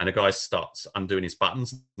 and a guy starts undoing his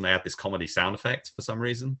buttons, and they have this comedy sound effect for some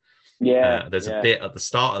reason. There's a bit at the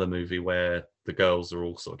start of the movie where the girls are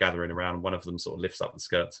all sort of gathering around, and one of them sort of lifts up the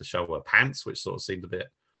skirt to show her pants, which sort of seemed a bit,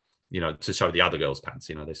 you know, to show the other girls' pants,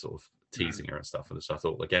 you know, they're sort of teasing her and stuff, which I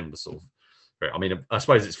thought again was sort of very, I mean, I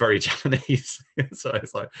suppose it's very Japanese. So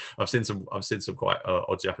it's like I've seen some quite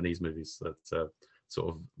odd Japanese movies that sort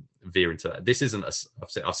of veer into that. This isn't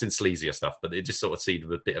I've seen sleazier stuff, but it just sort of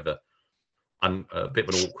seemed a bit of an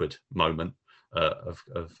awkward moment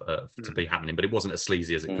to be happening, but it wasn't as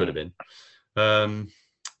sleazy as it could have been.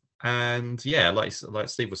 And yeah, like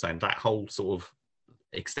Steve was saying, that whole sort of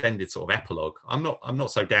extended sort of epilogue, I'm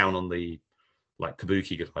not so down on the like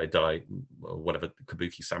kabuki guy or whatever,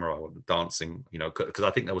 kabuki samurai or dancing, you know, because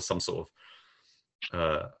I think there was some sort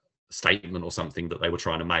of statement or something that they were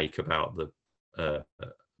trying to make about the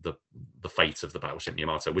fate of the battleship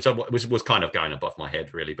Yamato, which was kind of going above my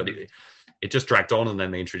head really, but it just dragged on, and then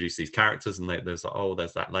they introduced these characters, and there's like, oh,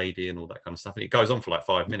 there's that lady and all that kind of stuff, and it goes on for like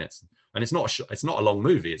 5 minutes, and it's not a long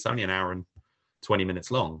movie, it's only an hour and 20 minutes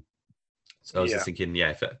long. So I was just thinking,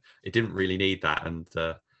 if it didn't really need that, and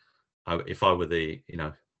if I were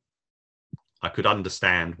I could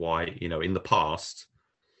understand why, you know, in the past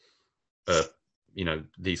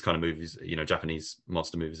these kind of movies, Japanese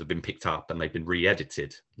monster movies have been picked up and they've been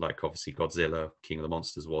re-edited, like obviously Godzilla, King of the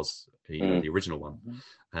Monsters was, the original one,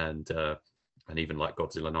 and even like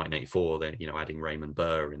Godzilla 1984, they're adding Raymond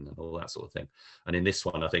Burr and all that sort of thing. And in this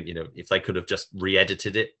one, I think if they could have just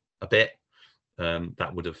re-edited it a bit,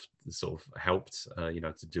 that would have sort of helped,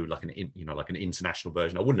 to do like an international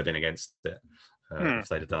version. I wouldn't have been against it if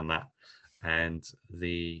they'd have done that. And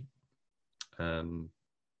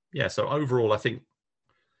so overall, I think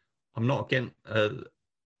I'm not again.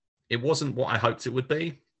 It wasn't what I hoped it would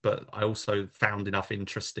be, but I also found enough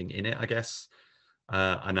interesting in it, I guess.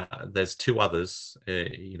 And there's two others. They're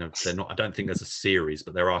not. I don't think there's a series,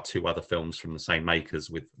 but there are two other films from the same makers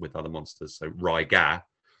with other monsters. So Reigo,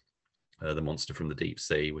 the monster from the deep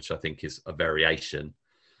sea, which I think is a variation,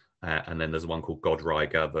 and then there's one called God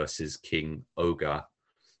Reigo versus King Ogre.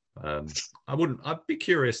 I'd be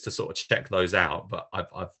curious to sort of check those out, but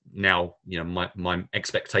I've now, my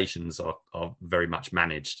expectations are very much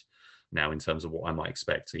managed now in terms of what I might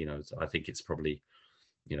expect. I think it's probably,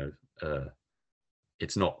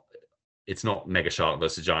 it's not Mega Shark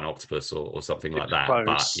versus Giant Octopus or something like that,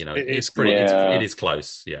 close. But It's pretty, yeah. it is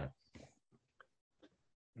close. Yeah.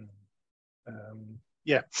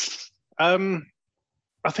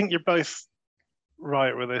 I think you're both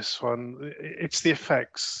right with this one. It's the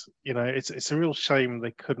effects. It's a real shame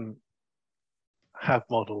they couldn't have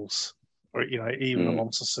models, or even a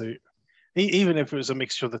monster suit, even if it was a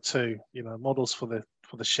mixture of the two. Models for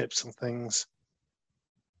the ships and things.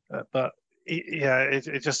 But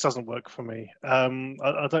it just doesn't work for me.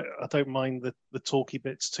 I don't mind the talky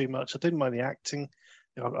bits too much. I didn't mind the acting.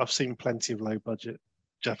 I've seen plenty of low budget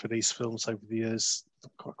Japanese films over the years.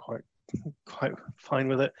 I'm quite fine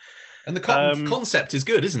with it. And the concept is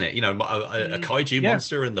good, isn't it? A kaiju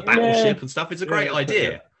monster and the battleship and stuff. It's a great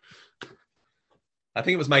idea. I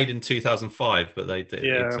think it was made in 2005, but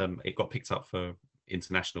it got picked up for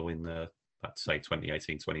international in let's say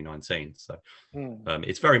 2018, 2019. So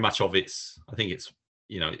it's very much of its. I think it's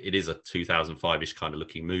it is a 2005-ish kind of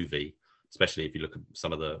looking movie, especially if you look at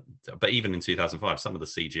some of the. But even in 2005, some of the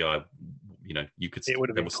CGI, you could.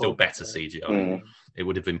 There was still better CGI. It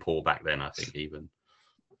would have been poor back then, I think, even.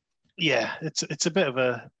 Yeah, it's a bit of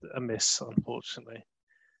a miss, unfortunately.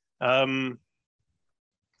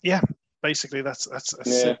 Basically that's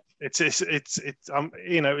it. It's it's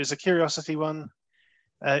a curiosity one.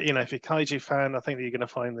 If you're a kaiju fan, I think that you're going to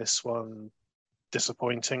find this one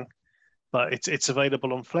disappointing, but it's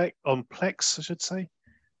available on Plex, I should say.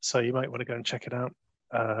 So you might want to go and check it out.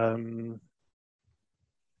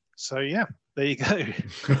 So yeah, there you go.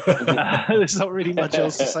 There's not really much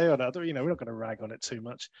else to say on it. We're not going to rag on it too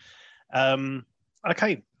much.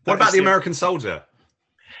 Okay. What about the American Soldier?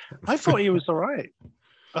 I thought he was all right.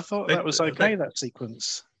 I thought that was okay, that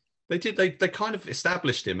sequence. They did. They kind of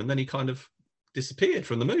established him, and then he kind of disappeared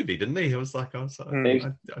from the movie, didn't he? Right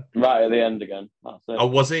at the end again. Oh,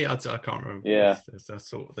 was he? I can't remember. Yeah.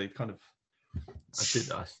 They kind of.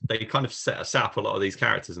 They kind of set up a lot of these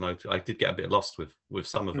characters, and I did get a bit lost with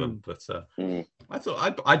some of them. But I thought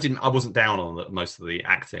I wasn't down on most of the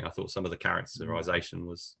acting. I thought some of the characterization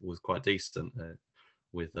was quite decent,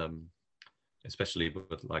 with especially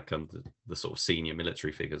with like the sort of senior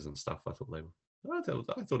military figures and stuff. I thought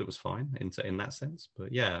it was fine in that sense.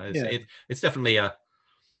 But yeah, it's definitely I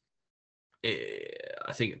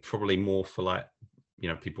think probably more for like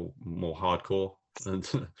people more hardcore. And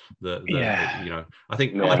I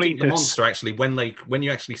think the monster actually, when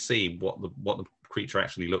you actually see what the creature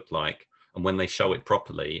actually looked like, and when they show it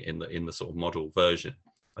properly in the sort of model version,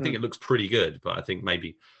 I think it looks pretty good. But I think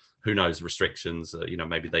maybe, who knows, restrictions.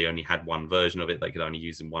 Maybe they only had one version of it; they could only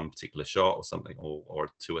use in one particular shot or something, or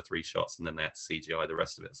 2 or 3 shots, and then they had to CGI the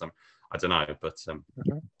rest of it. So I don't know, but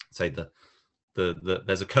say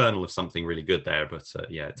there's a kernel of something really good there, but it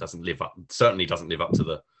certainly doesn't live up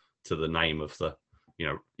to the name of the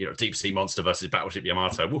deep sea monster versus battleship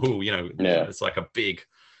Yamato. Woohoo! It's like a big.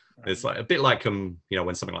 It's like a bit like when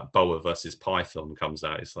something like Boa versus Python comes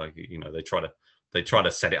out. It's like they try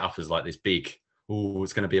to set it up as like this big.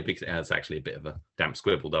 It's going to be a big. It's actually a bit of a damp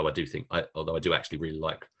squib. Although I do actually really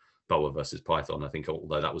like Boa versus Python. I think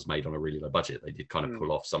although that was made on a really low budget, they did kind of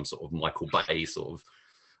pull off some sort of Michael Bay sort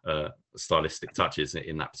of stylistic touches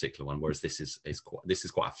in that particular one. Whereas this is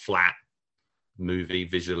quite a flat movie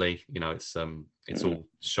visually. It's all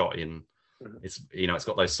shot in. It's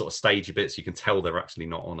got those sort of stagey bits. You can tell they're actually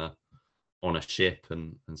not on a ship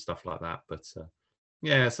and stuff like that. But so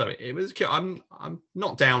it was. I'm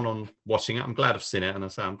not down on watching it. I'm glad I've seen it,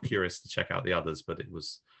 and I'm curious to check out the others. But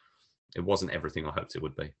it wasn't everything I hoped it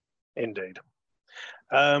would be. Indeed.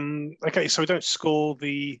 Okay, so we don't score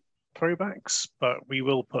the throwbacks, but we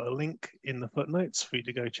will put a link in the footnotes for you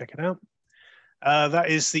to go check it out. That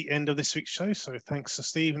is the end of this week's show. So thanks to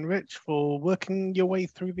Steve and Rich for working your way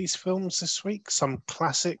through these films this week. Some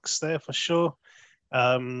classics there for sure.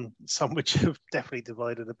 Some which have definitely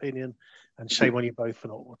divided opinion. And shame on you both for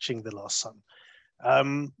not watching The Last Son.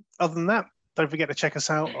 Other than that, don't forget to check us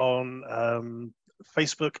out on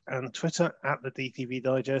Facebook and Twitter at the DTV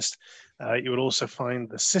Digest. You will also find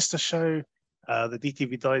the sister show, the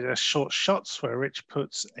DTV Digest Short Shots, where Rich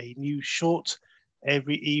puts a new short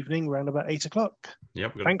every evening around about 8 o'clock.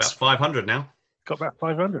 Yep, we've got about 500 now. Got about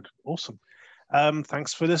 500. Awesome.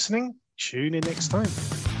 Thanks for listening. Tune in next time.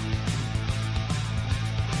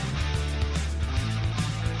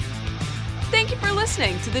 Thank you for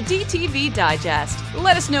listening to the DTV Digest.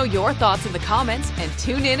 Let us know your thoughts in the comments and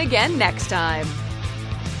tune in again next time.